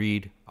random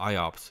read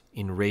IOPS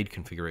in RAID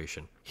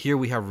configuration. Here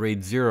we have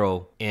RAID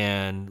 0,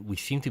 and we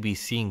seem to be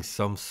seeing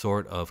some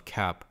sort of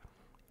cap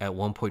at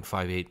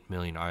 1.58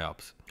 million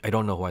IOPS. I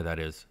don't know why that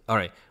is. All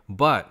right,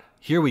 but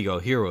here we go.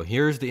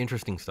 Here's the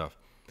interesting stuff.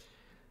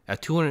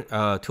 At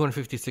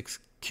 256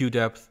 queue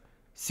depth,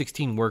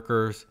 16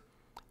 workers,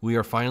 we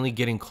are finally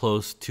getting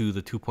close to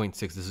the 2.6.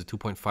 This is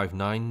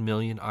 2.59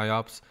 million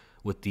IOPS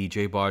with the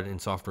JBOD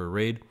and software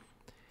RAID.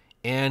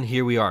 And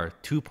here we are,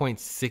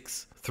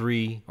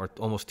 2.63 or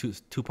almost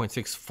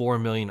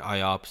 2.64 million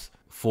IOPS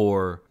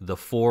for the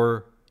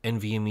 4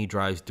 NVMe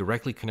drives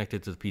directly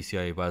connected to the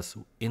PCIe bus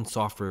in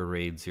software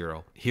RAID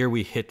 0. Here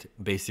we hit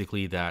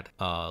basically that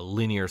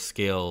linear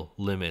scale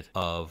limit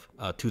of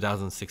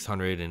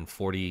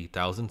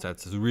 2,640,000.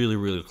 That's really,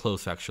 really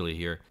close actually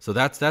here. So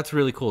that's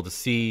really cool to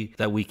see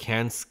that we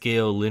can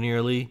scale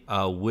linearly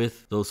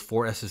with those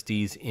 4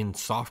 SSDs in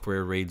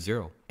software RAID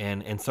 0.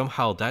 And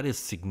somehow that is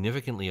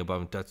significantly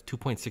above. That's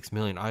 2.6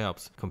 million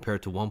IOPS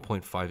compared to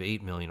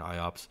 1.58 million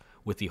IOPS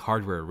with the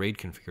hardware RAID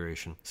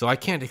configuration. So I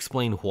can't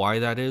explain why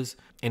that is.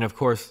 And of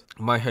course,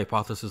 my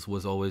hypothesis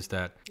was always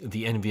that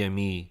the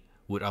NVMe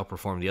would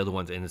outperform the other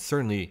ones. And it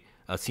certainly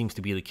seems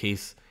to be the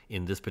case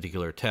in this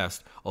particular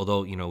test.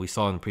 Although, we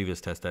saw in the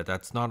previous test that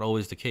that's not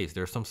always the case.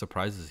 There are some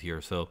surprises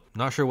here. So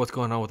not sure what's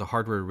going on with the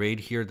hardware RAID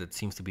here that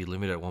seems to be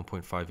limited at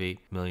 1.58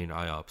 million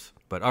IOPS.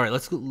 But all right,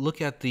 let's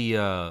look at the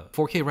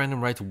 4K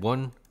random writes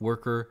 1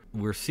 worker.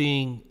 We're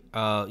seeing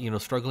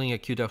struggling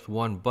at queue depth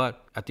 1,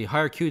 but at the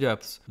higher queue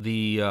depths,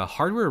 the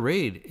hardware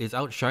RAID is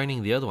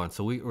outshining the other one.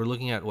 So we're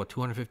looking at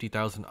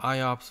 250,000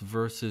 IOPS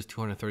versus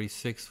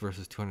 236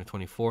 versus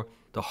 224.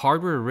 The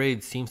hardware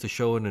RAID seems to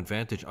show an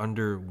advantage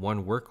under the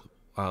 1 worker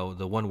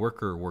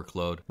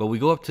workload, but we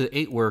go up to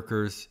 8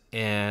 workers,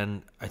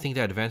 and I think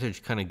that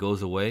advantage kind of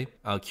goes away.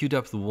 Queue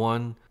depth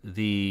 1,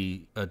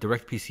 the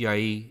Direct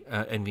PCIe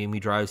NVMe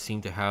drives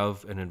seem to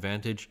have an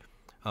advantage,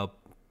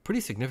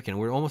 pretty significant.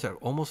 We're almost at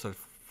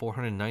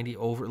 490,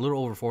 a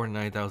little over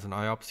 490,000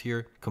 IOPS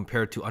here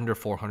compared to under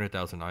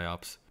 400,000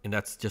 IOPS, and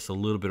that's just a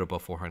little bit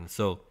above 400.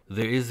 So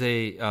there is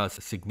a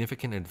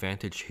significant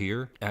advantage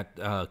here at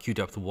queue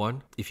depth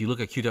 1. If you look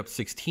at queue depth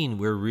 16,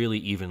 we're really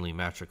evenly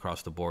matched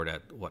across the board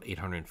at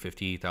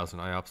 850,000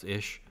 IOPS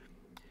ish.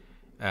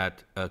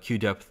 At queue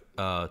depth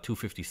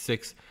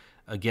 256,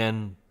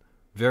 again,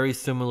 very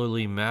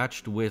similarly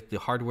matched with the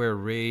hardware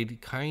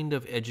RAID kind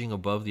of edging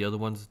above the other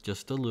ones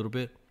just a little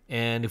bit.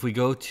 And if we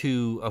go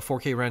to a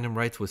 4K random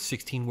writes with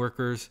 16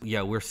 workers,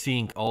 yeah, we're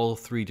seeing all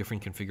three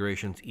different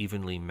configurations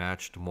evenly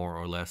matched more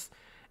or less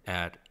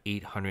at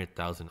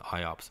 800,000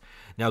 IOPS.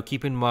 Now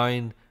keep in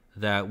mind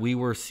that we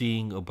were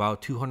seeing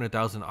about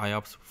 200,000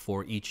 IOPS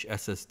for each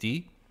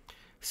SSD.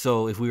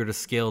 So if we were to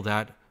scale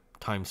that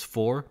times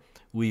 4,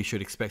 we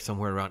should expect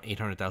somewhere around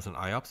 800,000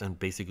 IOPS. And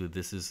basically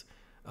this is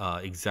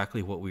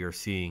exactly what we are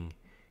seeing,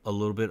 a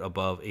little bit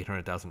above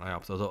 800,000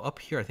 IOPS. Although up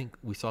here, I think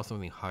we saw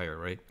something higher,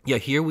 right? Yeah,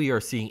 here we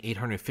are seeing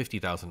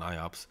 850,000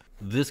 IOPS.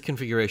 This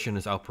configuration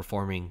is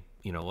outperforming,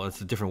 you know, well,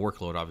 it's a different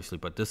workload obviously,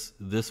 but this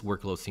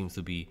workload seems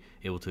to be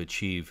able to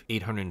achieve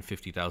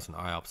 850,000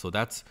 IOPS. So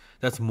that's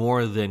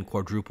more than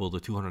quadruple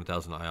the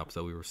 200,000 IOPS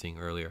that we were seeing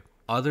earlier.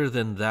 Other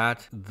than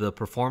that, the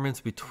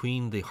performance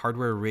between the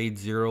hardware RAID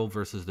 0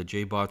 versus the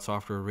JBOD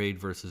software RAID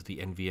versus the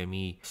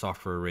NVMe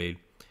software RAID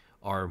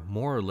are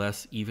more or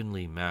less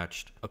evenly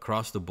matched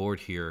across the board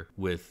here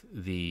with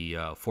the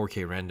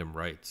 4K random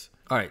writes.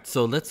 All right,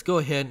 so let's go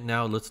ahead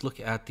now. Let's look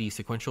at the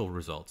sequential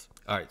results.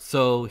 All right,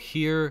 so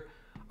here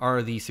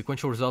are the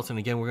sequential results. And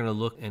again, we're going to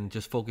look and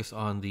just focus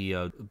on the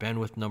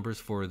bandwidth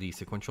numbers for the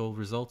sequential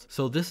results.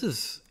 So this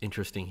is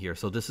interesting here.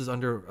 So this is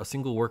under a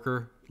single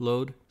worker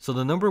load. So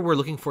the number we're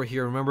looking for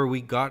here, remember we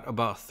got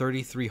about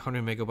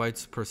 3,300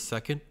 megabytes per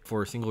second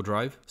for a single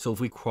drive. So if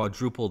we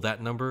quadruple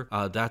that number,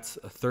 that's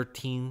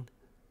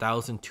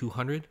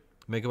 13,200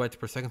 megabytes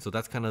per second. So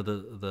that's kind of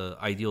the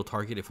ideal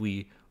target if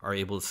we are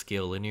able to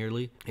scale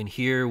linearly. And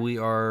here we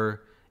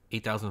are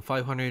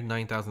 8,500,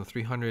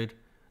 9,300,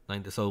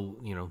 so,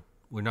 you know,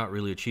 we're not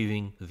really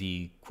achieving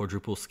the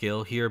quadruple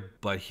scale here,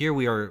 but here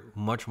we are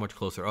much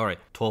closer. All right,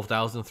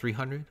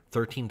 12,300,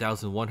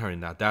 13,100.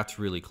 Now that's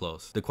really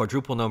close. The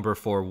quadruple number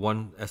for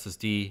one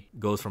SSD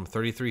goes from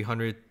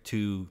 3,300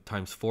 to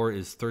times 4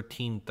 is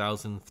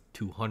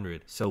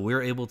 13,200. So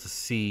we're able to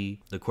see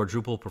the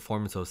quadruple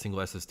performance of a single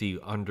SSD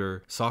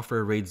under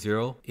software RAID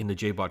 0 in the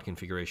JBOD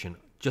configuration,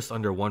 just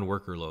under one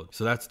worker load.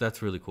 So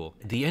that's really cool.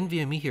 The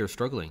NVMe here is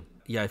struggling.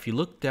 Yeah, if you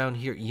look down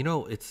here, you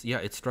know, it's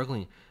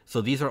struggling. So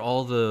these are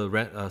all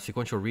the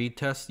sequential read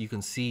tests. You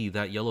can see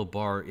that yellow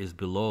bar is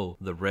below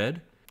the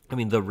red. I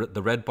mean, the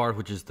red bar,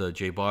 which is the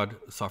JBOD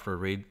software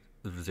RAID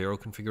 0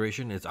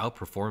 configuration, is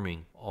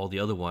outperforming all the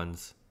other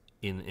ones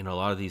in a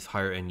lot of these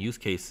higher end use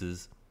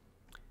cases.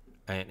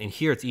 And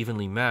here it's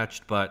evenly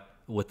matched, but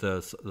with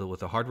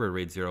the hardware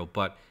RAID 0,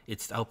 but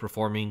it's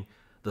outperforming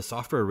the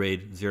software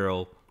RAID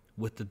 0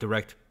 with the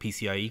direct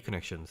PCIe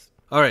connections.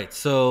 All right,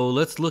 so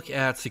let's look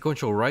at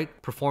sequential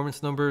write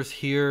performance numbers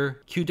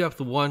here.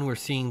 QDepth 1, we're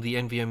seeing the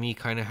NVMe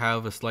kind of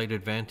have a slight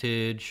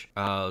advantage,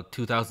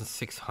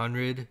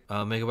 2,600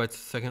 megabytes a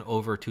second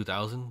over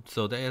 2,000.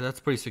 So that's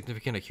pretty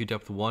significant at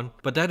QDepth 1.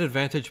 But that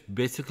advantage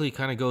basically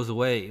kind of goes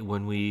away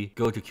when we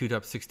go to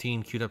QDepth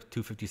 16, QDepth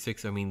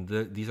 256. I mean,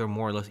 these are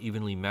more or less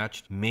evenly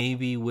matched,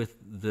 maybe with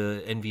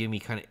the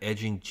NVMe kind of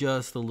edging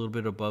just a little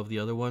bit above the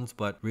other ones,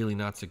 but really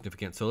not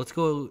significant. So let's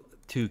go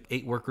to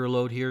 8 worker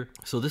load here.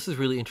 So this is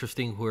really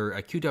interesting where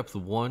at QDepth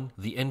 1,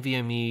 the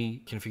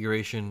NVMe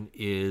configuration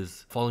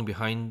is falling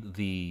behind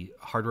the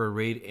hardware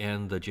RAID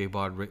and the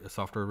JBOD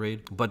software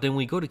RAID. But then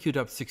we go to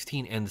QDepth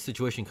 16 and the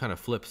situation kind of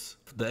flips.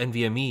 The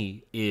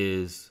NVMe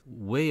is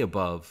way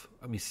above,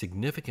 I mean,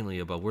 significantly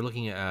above. We're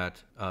looking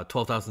at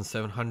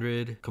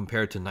 12,700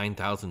 compared to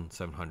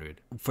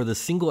 9,700. For the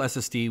single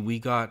SSD, we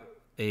got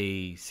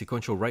a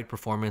sequential write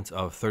performance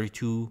of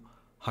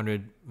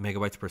 3,200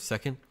 megabytes per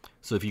second.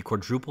 So if you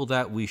quadruple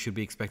that, we should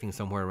be expecting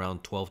somewhere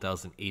around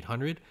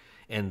 12,800.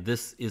 And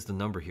this is the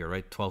number here,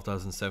 right?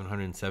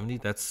 12,770.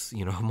 That's,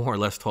 you know, more or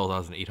less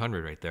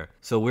 12,800 right there.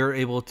 So we're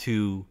able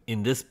to,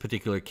 in this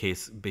particular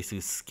case, basically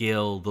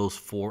scale those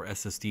 4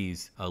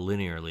 SSDs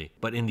linearly.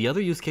 But in the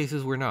other use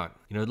cases, we're not.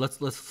 You know,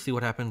 let's see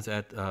what happens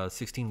at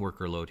 16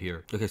 worker load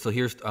here. Okay, so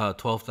here's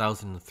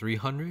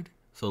 12,300.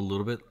 So a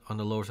little bit on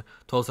the lower side,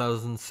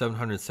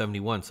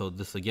 12,771. So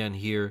this again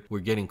here,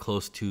 we're getting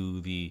close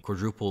to the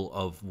quadruple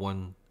of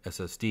one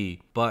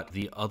SSD, but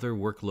the other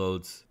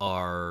workloads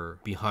are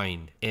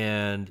behind.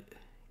 And,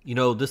 you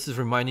know, this is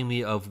reminding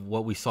me of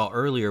what we saw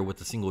earlier with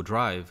the single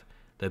drive,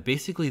 that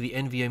basically the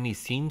NVMe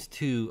seems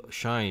to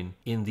shine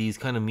in these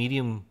kind of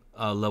medium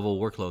level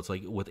workloads,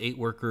 like with 8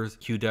 workers,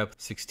 QDepth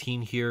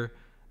 16 here.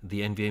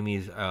 The NVMe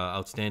is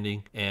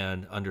outstanding,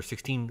 and under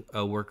 16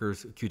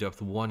 workers,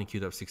 QDepth 1 and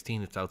QDepth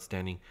 16, it's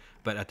outstanding.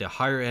 But at the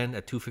higher end,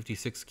 at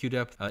 256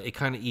 QDepth, it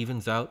kind of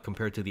evens out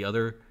compared to the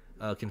other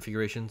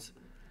configurations.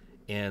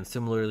 And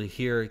similarly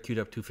here,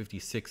 QDepth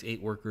 256,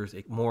 8 workers,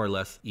 it more or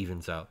less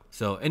evens out.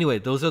 So anyway,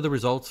 those are the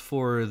results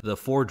for the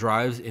 4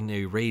 drives in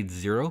a RAID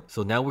 0.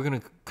 So now we're going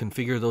to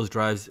configure those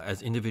drives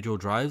as individual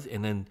drives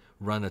and then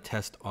run a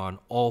test on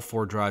all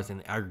 4 drives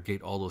and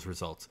aggregate all those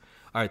results.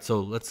 All right, so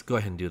let's go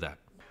ahead and do that.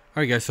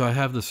 All right, guys, so I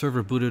have the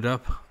server booted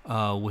up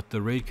with the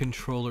RAID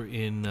controller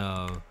in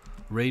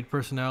RAID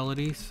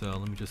personality. So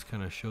let me just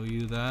kind of show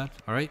you that.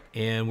 All right,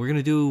 and we're going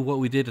to do what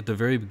we did at the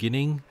very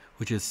beginning,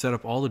 which is set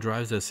up all the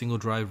drives as single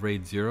drive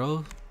RAID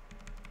 0.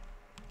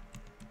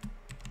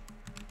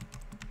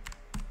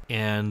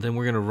 And then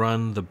we're going to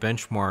run the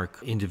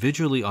benchmark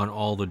individually on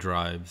all the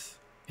drives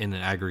and then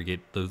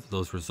aggregate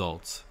those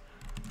results.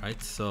 All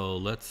right, so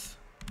let's,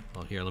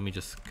 well, here, let me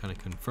just kind of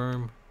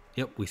confirm.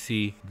 Yep, we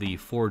see the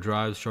 4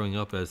 drives showing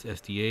up as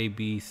SDA,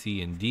 B,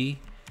 C, and D.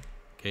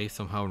 Okay,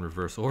 somehow in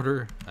reverse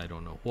order. I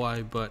don't know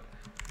why, but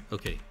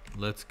okay,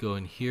 let's go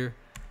in here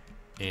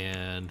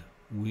and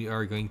we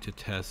are going to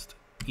test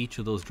each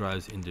of those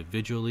drives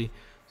individually.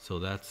 So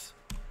that's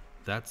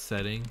that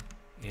setting,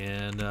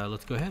 and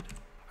let's go ahead.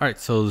 All right,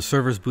 so the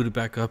server's booted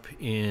back up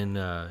in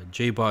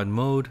JBOD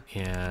mode,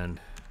 and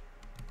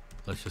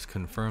let's just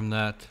confirm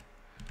that.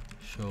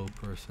 Show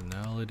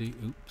personality,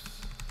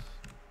 oops.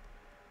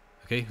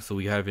 Okay, so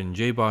we have in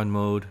JBOD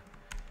mode,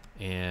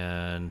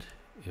 and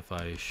if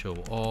I show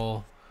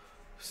all,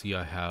 see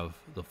I have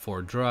the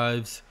 4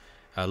 drives.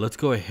 Let's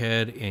go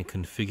ahead and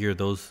configure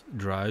those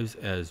drives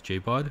as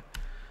JBOD.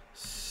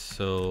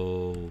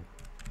 So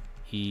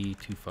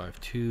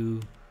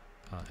E252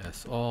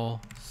 S all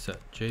set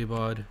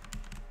JBOD.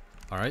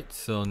 All right,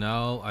 so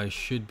now I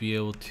should be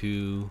able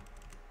to,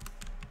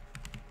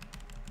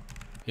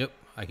 yep,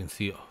 I can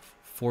see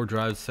 4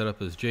 drives set up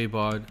as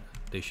JBOD.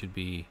 They should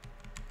be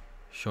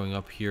showing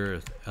up here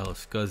as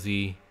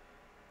LSCSI.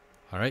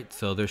 All right,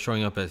 so they're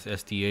showing up as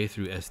SDA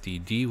through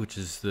SDD, which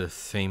is the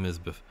same as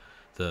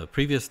the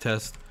previous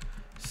test.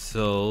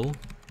 So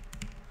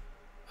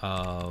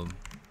I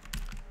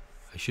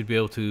should be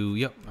able to,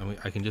 yep,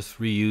 I can just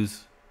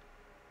reuse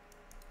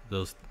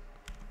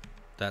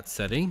that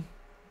setting,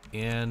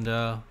 and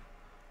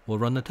we'll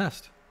run the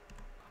test.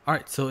 All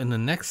right, so in the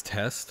next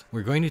test,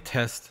 we're going to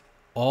test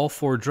all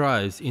 4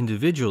 drives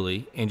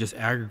individually and just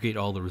aggregate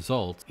all the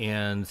results.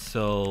 And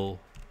so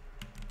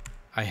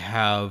I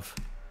have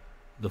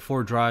the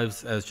 4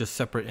 drives as just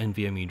separate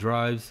NVMe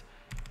drives,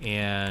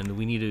 and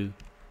we need to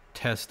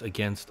test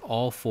against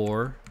all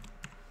 4.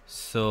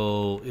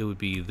 So it would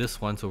be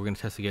this one. So we're going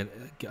to test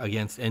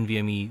against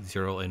NVMe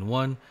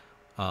 0N1,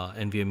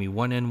 NVMe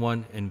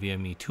 1N1,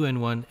 NVMe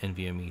 2N1,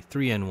 NVMe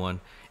 3N1,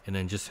 and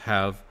then just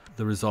have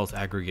the results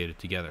aggregated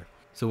together.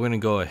 So we're going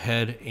to go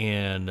ahead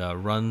and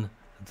run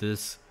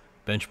this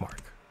benchmark.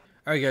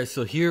 All right, guys,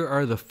 so here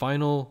are the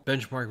final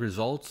benchmark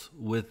results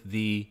with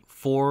the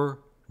 4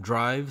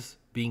 drives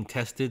being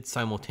tested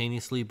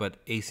simultaneously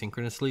but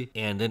asynchronously,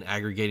 and then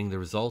aggregating the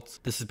results.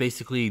 This is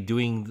basically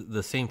doing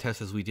the same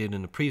test as we did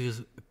in the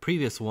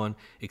previous one,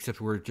 except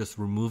we're just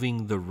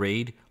removing the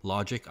RAID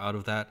logic out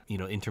of that,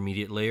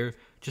 intermediate layer,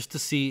 just to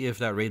see if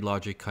that RAID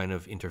logic kind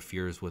of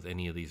interferes with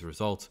any of these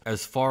results.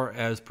 As far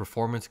as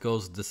performance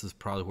goes, this is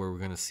probably where we're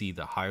going to see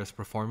the highest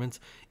performance.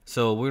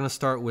 So we're going to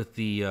start with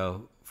the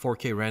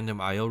 4K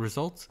random IO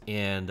results,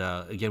 and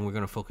again, we're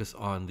going to focus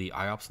on the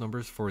IOPS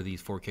numbers for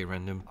these 4K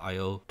random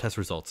IO test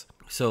results.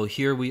 So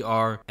here we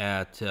are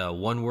at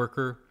 1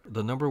 worker.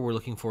 The number we're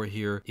looking for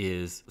here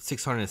is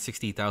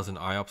 660,000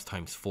 IOPS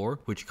times 4,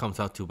 which comes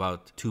out to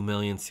about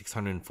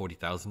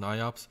 2,640,000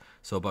 IOPS,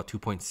 so about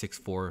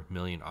 2.64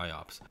 million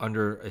IOPS.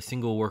 Under a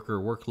single worker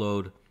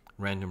workload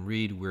random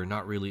read, we're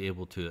not really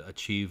able to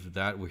achieve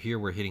that.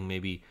 We're hitting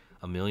maybe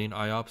 1 million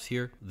IOPS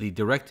here. The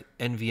direct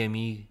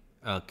NVMe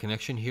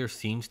connection here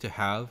seems to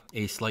have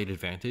a slight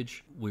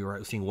advantage. We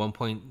were seeing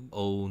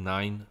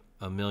 1.09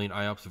 million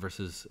IOPS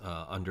versus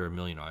under 1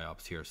 million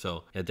IOPS here.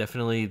 So yeah,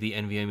 definitely the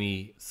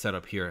NVMe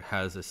setup here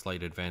has a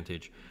slight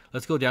advantage.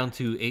 Let's go down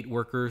to 8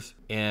 workers,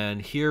 and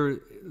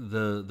here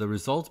the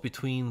results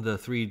between the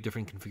 3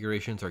 different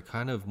configurations are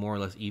kind of more or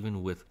less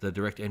even, with the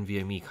direct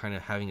NVMe kind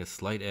of having a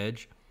slight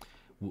edge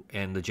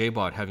and the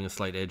JBOD having a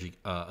slight edge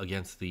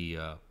against the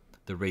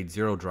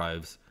RAID-0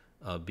 drives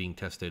being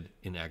tested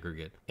in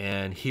aggregate.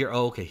 And here,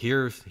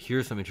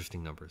 here's some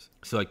interesting numbers.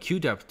 So at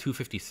QDEP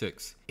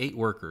 256, 8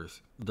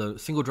 workers, the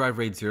single drive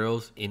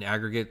RAID-0s in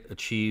aggregate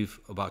achieve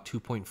about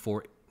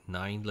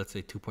 2.49, let's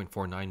say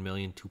 2.49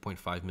 million,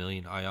 2.5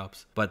 million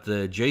IOPS. But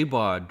the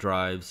JBOD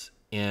drives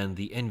and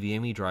the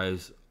NVMe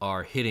drives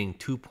are hitting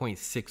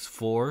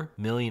 2.64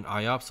 million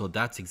IOPS. So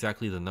that's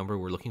exactly the number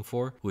we're looking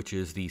for, which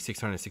is the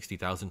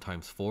 660,000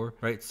 times 4,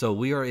 right? So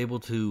we are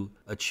able to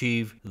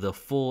achieve the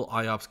full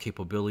IOPS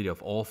capability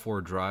of all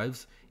 4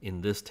 drives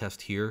in this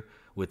test here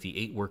with the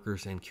 8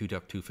 workers and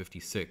QDEP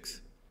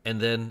 256. And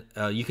then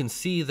you can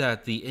see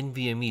that the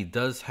NVMe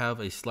does have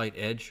a slight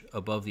edge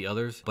above the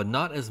others, but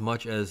not as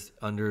much as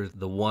under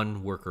the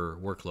 1 worker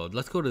workload.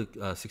 Let's go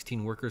to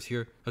 16 workers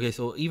here. Okay,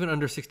 so even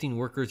under 16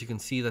 workers, you can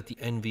see that the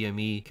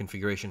NVMe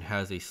configuration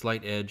has a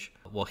slight edge.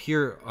 While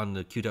here on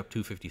the QDEP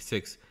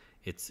 256,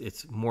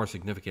 it's more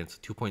significant. It's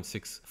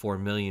 2.64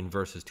 million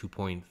versus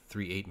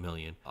 2.38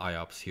 million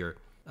IOPS here.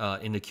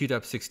 In the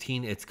QDEP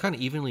 16, it's kind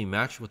of evenly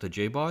matched with the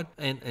JBOD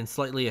and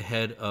slightly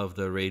ahead of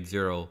the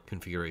RAID-0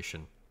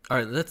 configuration. All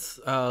right, let's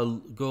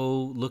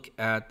go look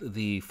at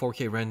the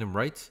 4K random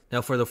writes.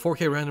 Now for the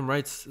 4K random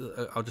writes,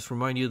 I'll just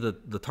remind you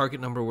that the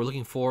target number we're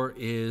looking for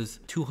is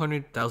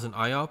 200,000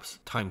 IOPS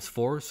times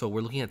 4. So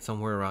we're looking at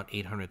somewhere around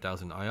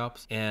 800,000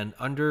 IOPS. And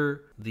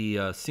under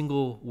the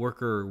single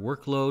worker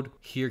workload,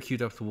 here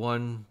QDEP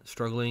 1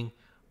 struggling,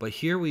 But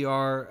here we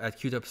are at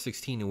QDEP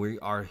 16 and we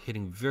are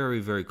hitting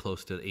very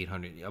close to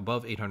 800,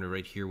 above 800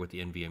 right here with the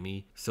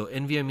NVMe. So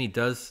NVMe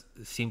does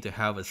seem to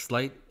have a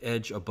slight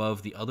edge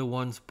above the other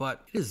ones,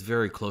 but it is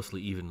very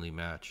closely evenly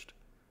matched,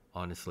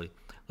 honestly.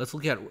 Let's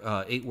look at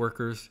 8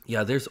 workers.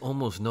 Yeah, there's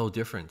almost no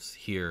difference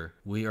here.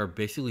 We are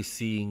basically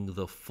seeing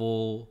the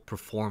full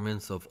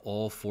performance of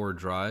all 4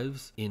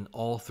 drives in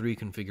all 3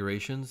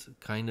 configurations,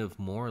 kind of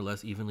more or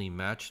less evenly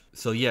matched.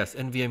 So yes,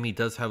 NVMe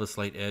does have a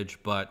slight edge,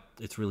 but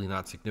it's really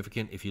not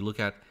significant. If you look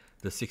at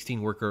the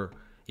 16 worker,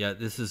 yeah,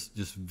 this is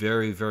just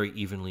very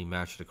evenly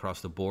matched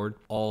across the board,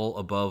 all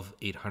above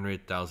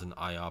 800,000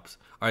 IOPS.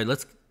 All right,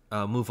 let's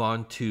move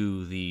on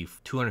to the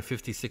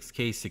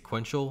 256K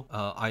sequential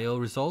IO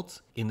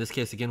results. In this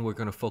case, again, we're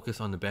going to focus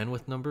on the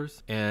bandwidth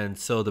numbers. And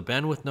so the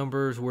bandwidth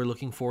numbers we're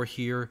looking for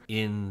here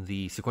in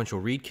the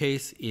sequential read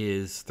case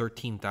is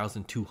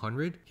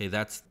 13,200. Okay,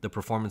 that's the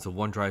performance of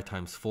one drive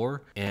times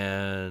 4.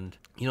 And,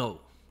 you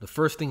know, the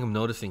first thing I'm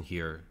noticing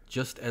here,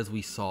 just as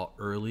we saw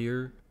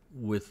earlier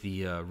with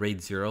the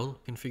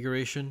RAID-0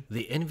 configuration,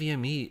 the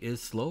NVMe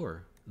is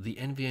slower. The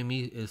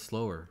NVMe is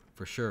slower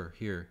for sure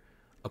here.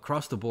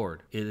 Across the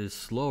board, it is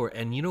slower.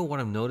 And you know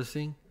what I'm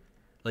noticing?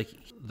 Like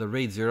the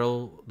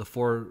RAID-0, the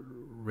 4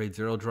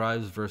 RAID-0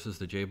 drives versus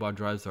the JBOD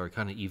drives are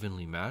kind of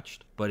evenly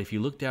matched. But if you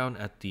look down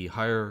at the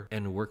higher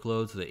end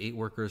workloads, the 8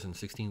 workers and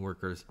 16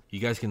 workers, you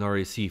guys can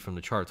already see from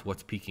the charts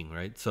what's peaking,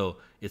 right? So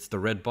it's the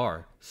red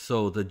bar.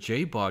 So the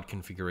JBOD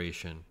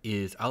configuration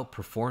is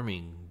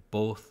outperforming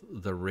both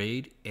the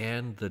RAID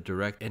and the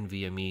Direct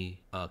NVMe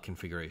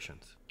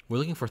configurations. We're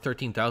looking for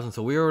 13,000,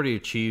 so we already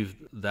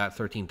achieved that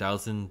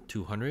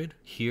 13,200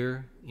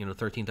 here, you know,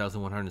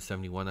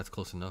 13,171, that's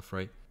close enough,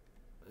 right?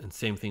 And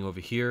same thing over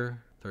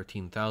here,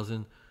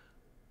 13,000.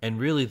 And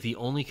really the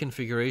only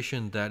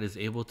configuration that is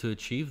able to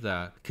achieve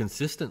that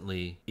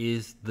consistently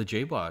is the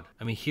JBOD.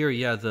 I mean, here,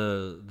 yeah,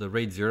 the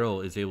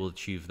RAID-0 is able to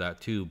achieve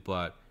that too,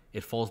 but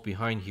it falls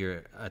behind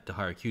here at the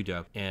higher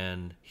QDEP.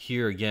 And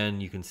here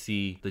again, you can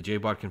see the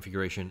JBOD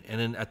configuration.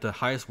 And then at the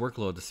highest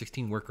workload, the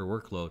 16 worker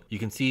workload, you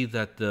can see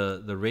that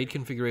the RAID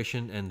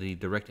configuration and the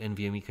Direct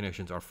NVMe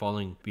connections are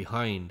falling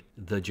behind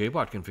the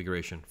JBOD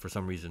configuration for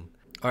some reason.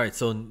 All right,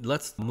 so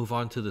let's move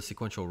on to the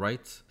sequential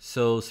writes.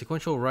 So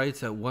sequential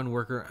writes at one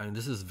worker, and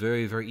this is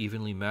very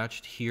evenly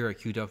matched. Here at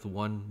QDEP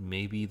 1,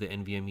 maybe the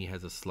NVMe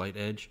has a slight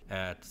edge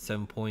at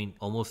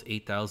almost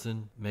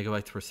 8,000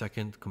 megabytes per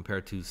second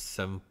compared to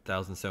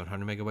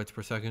 7,700 megabytes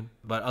per second.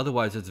 But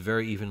otherwise, it's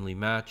very evenly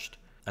matched.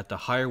 At the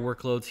higher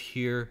workloads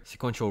here,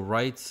 sequential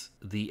writes,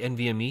 the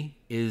NVMe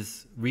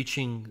is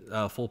reaching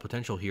full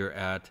potential here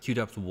at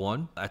QDEP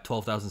 1 at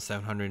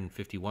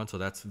 12,751. So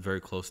that's very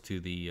close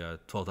to the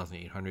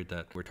 12,800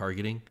 that we're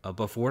targeting.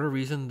 But for whatever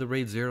reason, the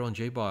RAID-0 and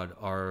JBOD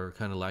are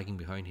kind of lagging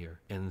behind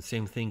here. And the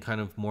same thing kind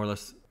of more or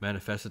less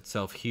manifests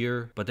itself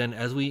here. But then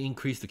as we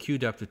increase the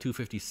QDEP to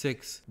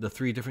 256, the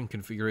 3 different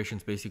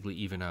configurations basically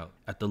even out.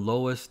 At the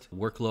lowest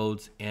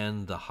workloads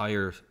and the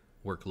higher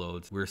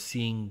workloads, we're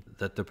seeing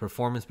that the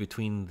performance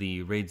between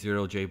the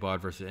RAID-0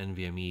 JBOD versus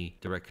NVMe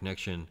direct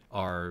connection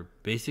are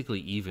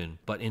basically even.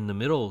 But in the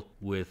middle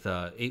with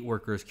 8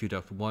 workers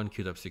QDEP 1,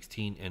 QDEP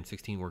 16, and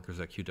 16 workers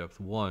at QDEP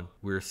 1,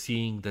 we're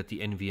seeing that the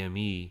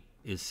NVMe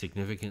is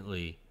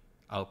significantly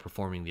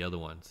outperforming the other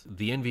ones.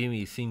 The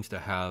NVMe seems to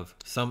have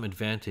some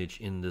advantage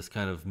in this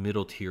kind of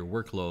middle tier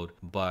workload,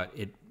 but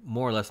it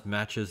more or less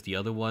matches the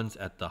other ones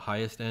at the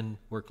highest end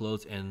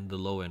workloads and the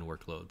low end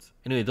workloads.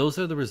 Anyway, those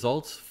are the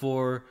results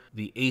for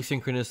the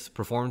asynchronous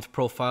performance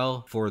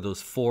profile for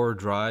those 4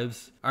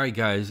 drives. All right,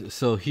 guys,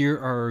 so here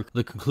are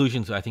the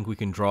conclusions I think we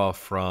can draw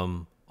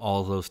from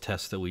all those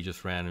tests that we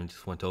just ran and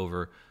just went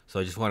over. So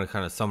I just want to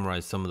kind of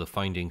summarize some of the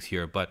findings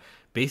here. But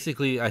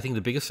basically, I think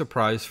the biggest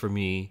surprise for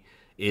me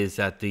is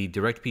that the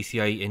Direct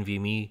PCIe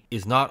NVMe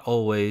is not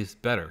always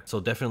better. So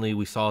definitely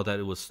we saw that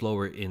it was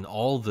slower in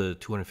all the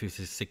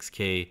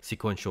 256K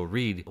sequential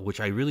read, which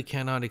I really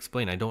cannot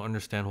explain. I don't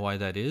understand why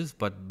that is,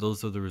 but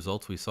those are the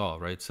results we saw,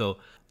 right? So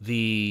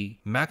the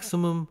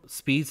maximum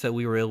speeds that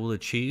we were able to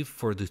achieve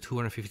for the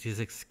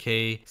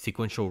 256K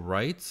sequential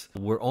writes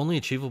were only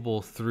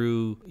achievable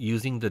through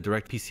using the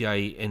Direct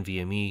PCIe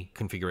NVMe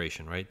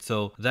configuration, right?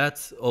 So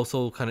that's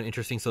also kind of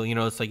interesting. So, you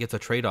know, it's like it's a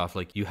trade-off.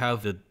 Like you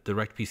have the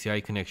Direct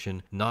PCIe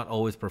connection not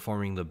always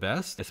performing the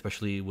best,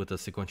 especially with the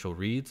sequential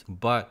reads,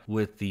 but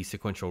with the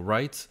sequential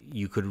writes,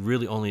 you could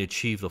really only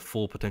achieve the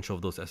full potential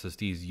of those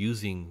SSDs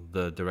using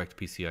the Direct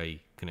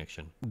PCIe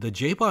connection. The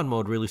JBOD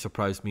mode really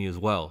surprised me as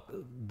well.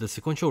 The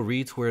sequential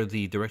reads where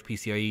the Direct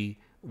PCIe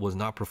was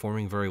not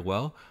performing very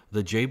well,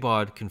 the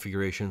JBOD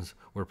configurations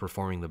were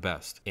performing the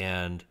best.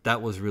 And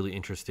that was really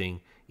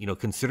interesting, you know,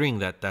 considering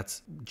that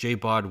that's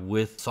JBOD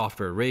with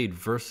software RAID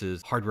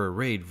versus hardware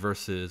RAID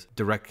versus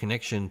direct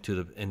connection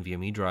to the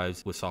NVMe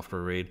drives with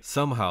software RAID.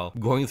 Somehow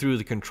going through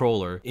the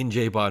controller in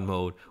JBOD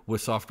mode with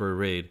software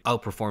RAID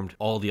outperformed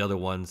all the other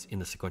ones in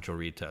the sequential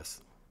read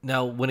test.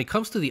 Now, when it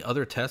comes to the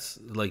other tests,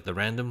 like the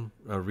random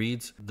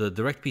reads, the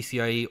Direct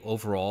PCIe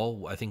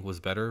overall, I think, was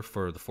better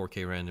for the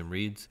 4K random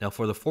reads. Now,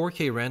 for the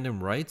 4K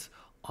random writes,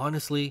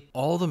 honestly,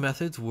 all the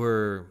methods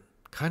were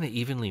kind of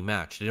evenly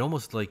matched. It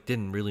almost like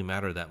didn't really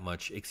matter that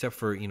much, except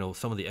for,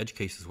 some of the edge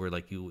cases where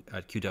like you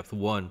at Q depth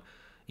 1,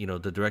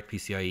 the Direct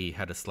PCIe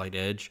had a slight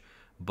edge,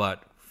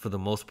 but for the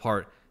most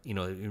part,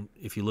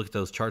 if you look at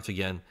those charts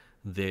again,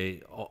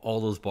 all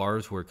those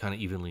bars were kind of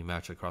evenly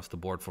matched across the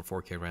board for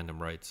 4K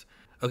random writes.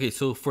 Okay,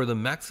 so for the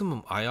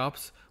maximum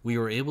IOPS, we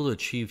were able to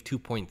achieve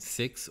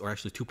 2.6 or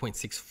actually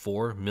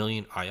 2.64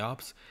 million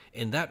IOPS,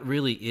 and that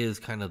really is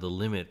kind of the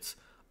limits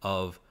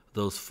of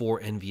those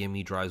 4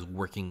 NVMe drives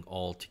working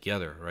all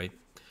together, right?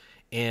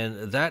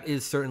 And that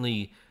is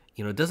certainly,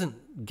 it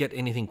doesn't get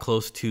anything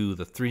close to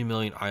the 3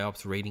 million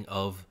IOPS rating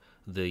of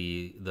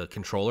the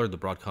controller, the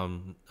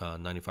Broadcom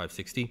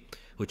 9560,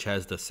 which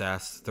has the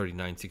SAS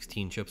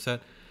 3916 chipset.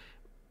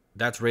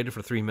 That's rated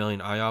for 3 million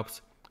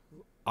IOPS.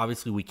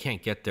 Obviously, we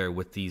can't get there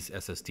with these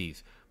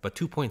SSDs, but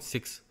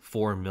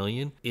 2.64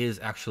 million is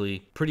actually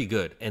pretty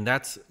good. And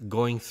that's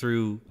going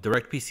through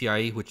Direct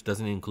PCIe, which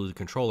doesn't include the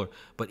controller.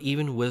 But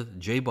even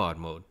with JBOD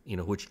mode,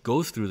 which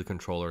goes through the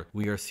controller,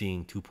 we are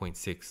seeing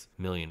 2.6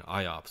 million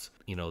IOPS.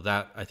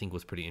 That I think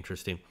was pretty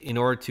interesting. In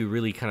order to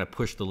really kind of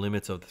push the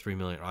limits of the 3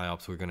 million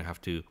IOPS, we're going to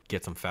have to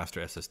get some faster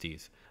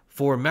SSDs.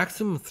 For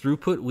maximum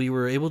throughput, we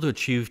were able to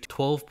achieve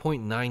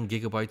 12.9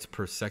 gigabytes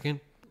per second.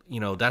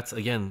 That's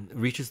again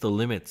reaches the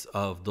limits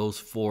of those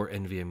 4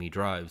 NVMe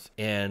drives,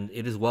 and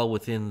it is well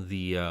within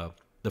the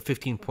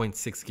 15.6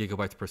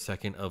 gigabytes per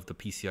second of the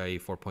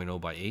PCIe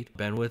 4.0 by 8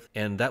 bandwidth,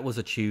 and that was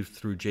achieved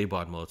through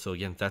JBOD mode. So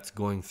again, that's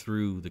going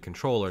through the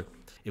controller.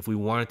 If we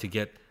wanted to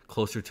get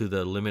closer to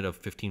the limit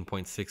of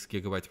 15.6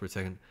 gigabytes per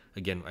second,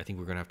 again, I think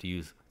we're going to have to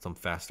use some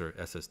faster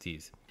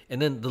SSDs.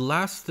 And then the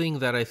last thing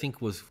that I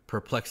think was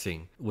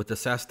perplexing with the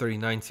SAS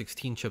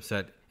 3916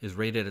 chipset is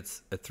rated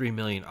at 3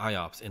 million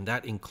IOPS, and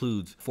that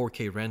includes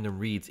 4K random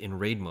reads in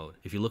RAID mode.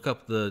 If you look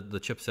up the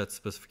chipset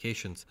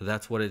specifications,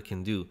 that's what it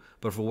can do.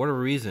 But for whatever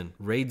reason,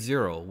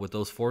 RAID-0 with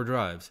those 4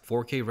 drives,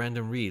 4K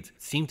random reads,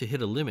 seem to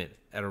hit a limit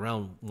at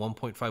around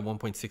 1.5,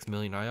 1.6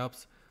 million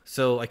IOPS.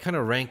 So I kind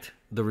of ranked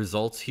the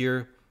results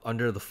here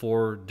under the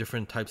 4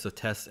 different types of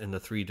tests and the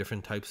 3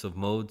 different types of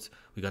modes.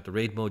 We got the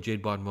RAID mode,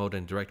 JBOD mode,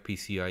 and Direct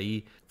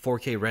PCIe.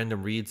 4K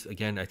random reads,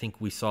 again, I think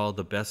we saw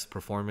the best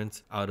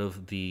performance out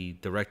of the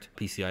Direct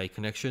PCIe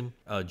connection.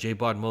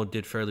 JBOD mode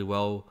did fairly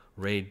well.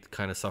 RAID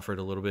kind of suffered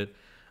a little bit.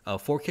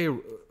 4K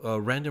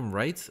random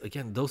writes,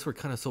 again, those were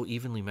kind of so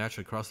evenly matched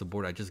across the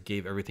board. I just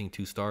gave everything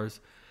 2 stars.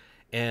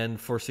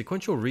 And for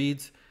sequential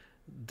reads,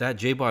 that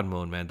JBOD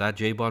mode, man, that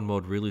JBOD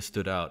mode really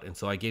stood out. And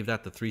so I gave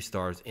that the 3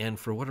 stars. And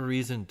for whatever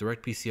reason,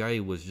 Direct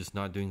PCIe was just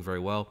not doing very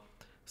well.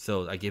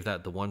 So I gave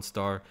that the 1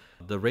 star.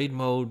 The RAID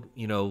mode,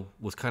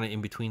 was kind of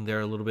in between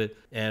there a little bit.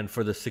 And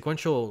for the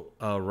sequential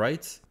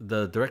writes,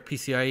 the Direct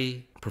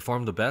PCIe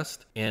performed the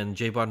best, and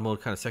JBOD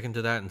mode kind of second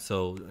to that. And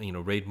so,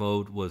 RAID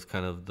mode was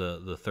kind of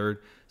the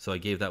third. So I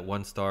gave that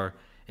 1 star.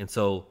 And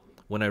so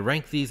when I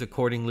rank these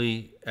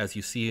accordingly, as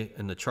you see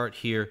in the chart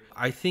here,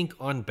 I think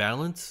on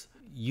balance,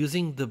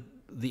 using the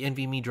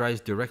NVMe drives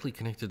directly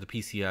connected to the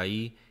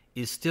PCIe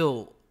is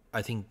still,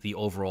 I think, the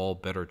overall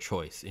better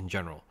choice in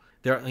general.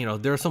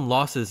 There are some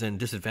losses and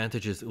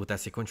disadvantages with that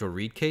sequential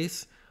read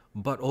case,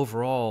 but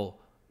overall,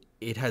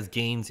 it has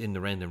gains in the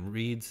random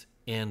reads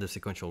and the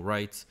sequential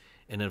writes,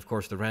 and then of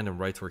course the random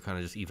writes were kind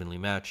of just evenly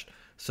matched.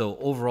 So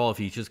overall, if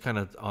you just kind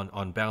of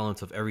on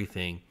balance of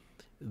everything,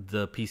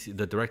 the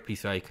Direct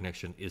PCIe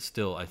connection is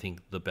still, I think,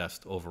 the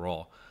best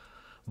overall.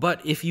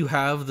 But if you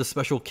have the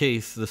special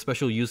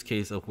use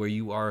case of where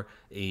you are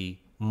a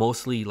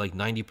mostly like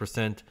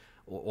 90%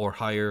 or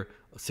higher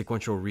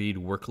sequential read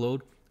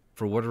workload,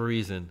 for whatever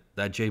reason,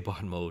 that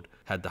JBOD mode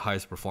had the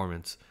highest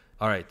performance.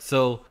 All right,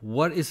 so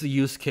what is the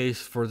use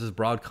case for this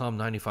Broadcom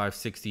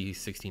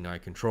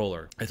 9560-16i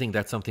controller? I think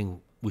that's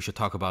something we should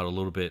talk about a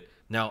little bit.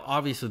 Now,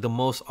 obviously, the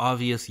most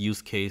obvious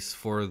use case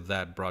for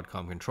that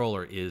Broadcom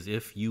controller is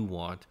if you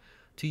want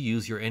to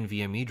use your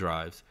NVMe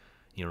drives,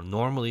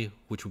 normally,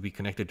 which would be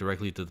connected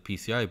directly to the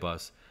PCI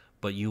bus,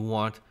 but you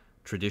want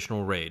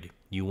traditional RAID.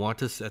 You want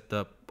to set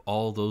up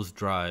all those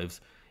drives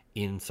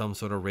in some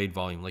sort of RAID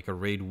volume, like a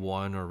RAID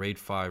 1 or RAID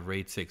 5,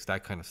 RAID 6,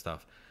 that kind of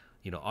stuff.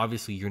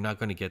 Obviously, you're not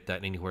going to get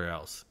that anywhere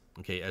else,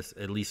 okay,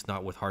 at least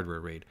not with hardware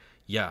RAID.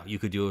 Yeah, you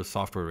could do a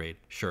software RAID,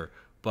 sure,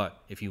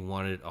 but if you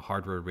wanted a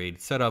hardware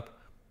RAID setup,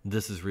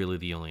 this is really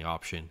the only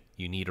option.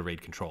 You need a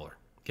RAID controller,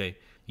 okay?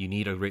 You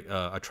need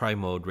a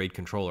tri-mode RAID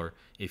controller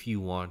if you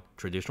want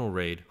traditional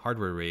RAID,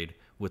 hardware RAID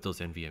with those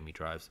NVMe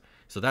drives.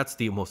 So that's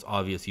the most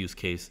obvious use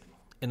case.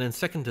 And then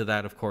second to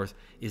that, of course,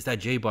 is that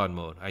JBOD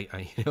mode.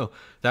 I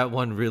that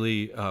one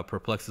really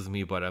perplexes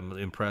me, but I'm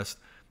impressed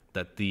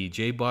that the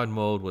JBOD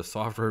mode with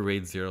software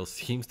RAID-0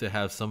 seems to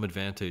have some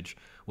advantage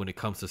when it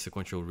comes to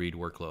sequential read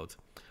workloads.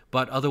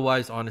 But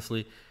otherwise,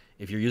 honestly,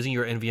 if you're using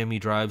your NVMe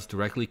drives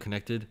directly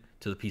connected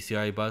to the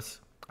PCI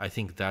bus, I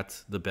think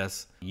that's the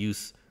best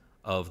use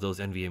of those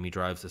NVMe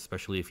drives,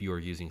 especially if you are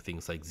using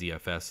things like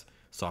ZFS,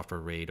 software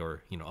RAID,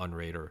 or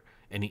Unraid, or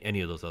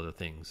any of those other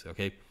things.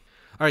 Okay,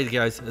 Alright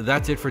guys,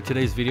 that's it for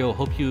today's video.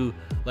 Hope you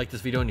liked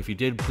this video, and if you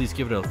did, please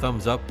give it a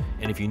thumbs up.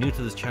 And if you're new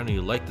to this channel,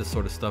 you like this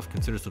sort of stuff,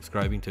 consider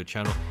subscribing to the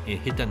channel and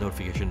hit that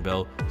notification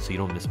bell so you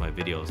don't miss my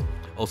videos.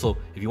 Also,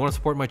 if you want to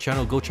support my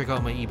channel, go check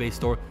out my eBay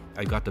store.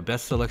 I got the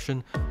best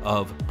selection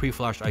of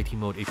pre-flashed IT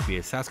mode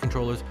HBA SAS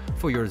controllers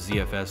for your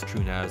ZFS,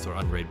 TrueNAS, or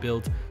Unraid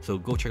builds. So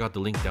go check out the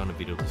link down in the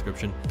video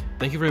description.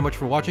 Thank you very much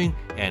for watching,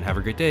 and have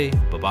a great day.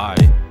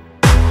 Bye-bye.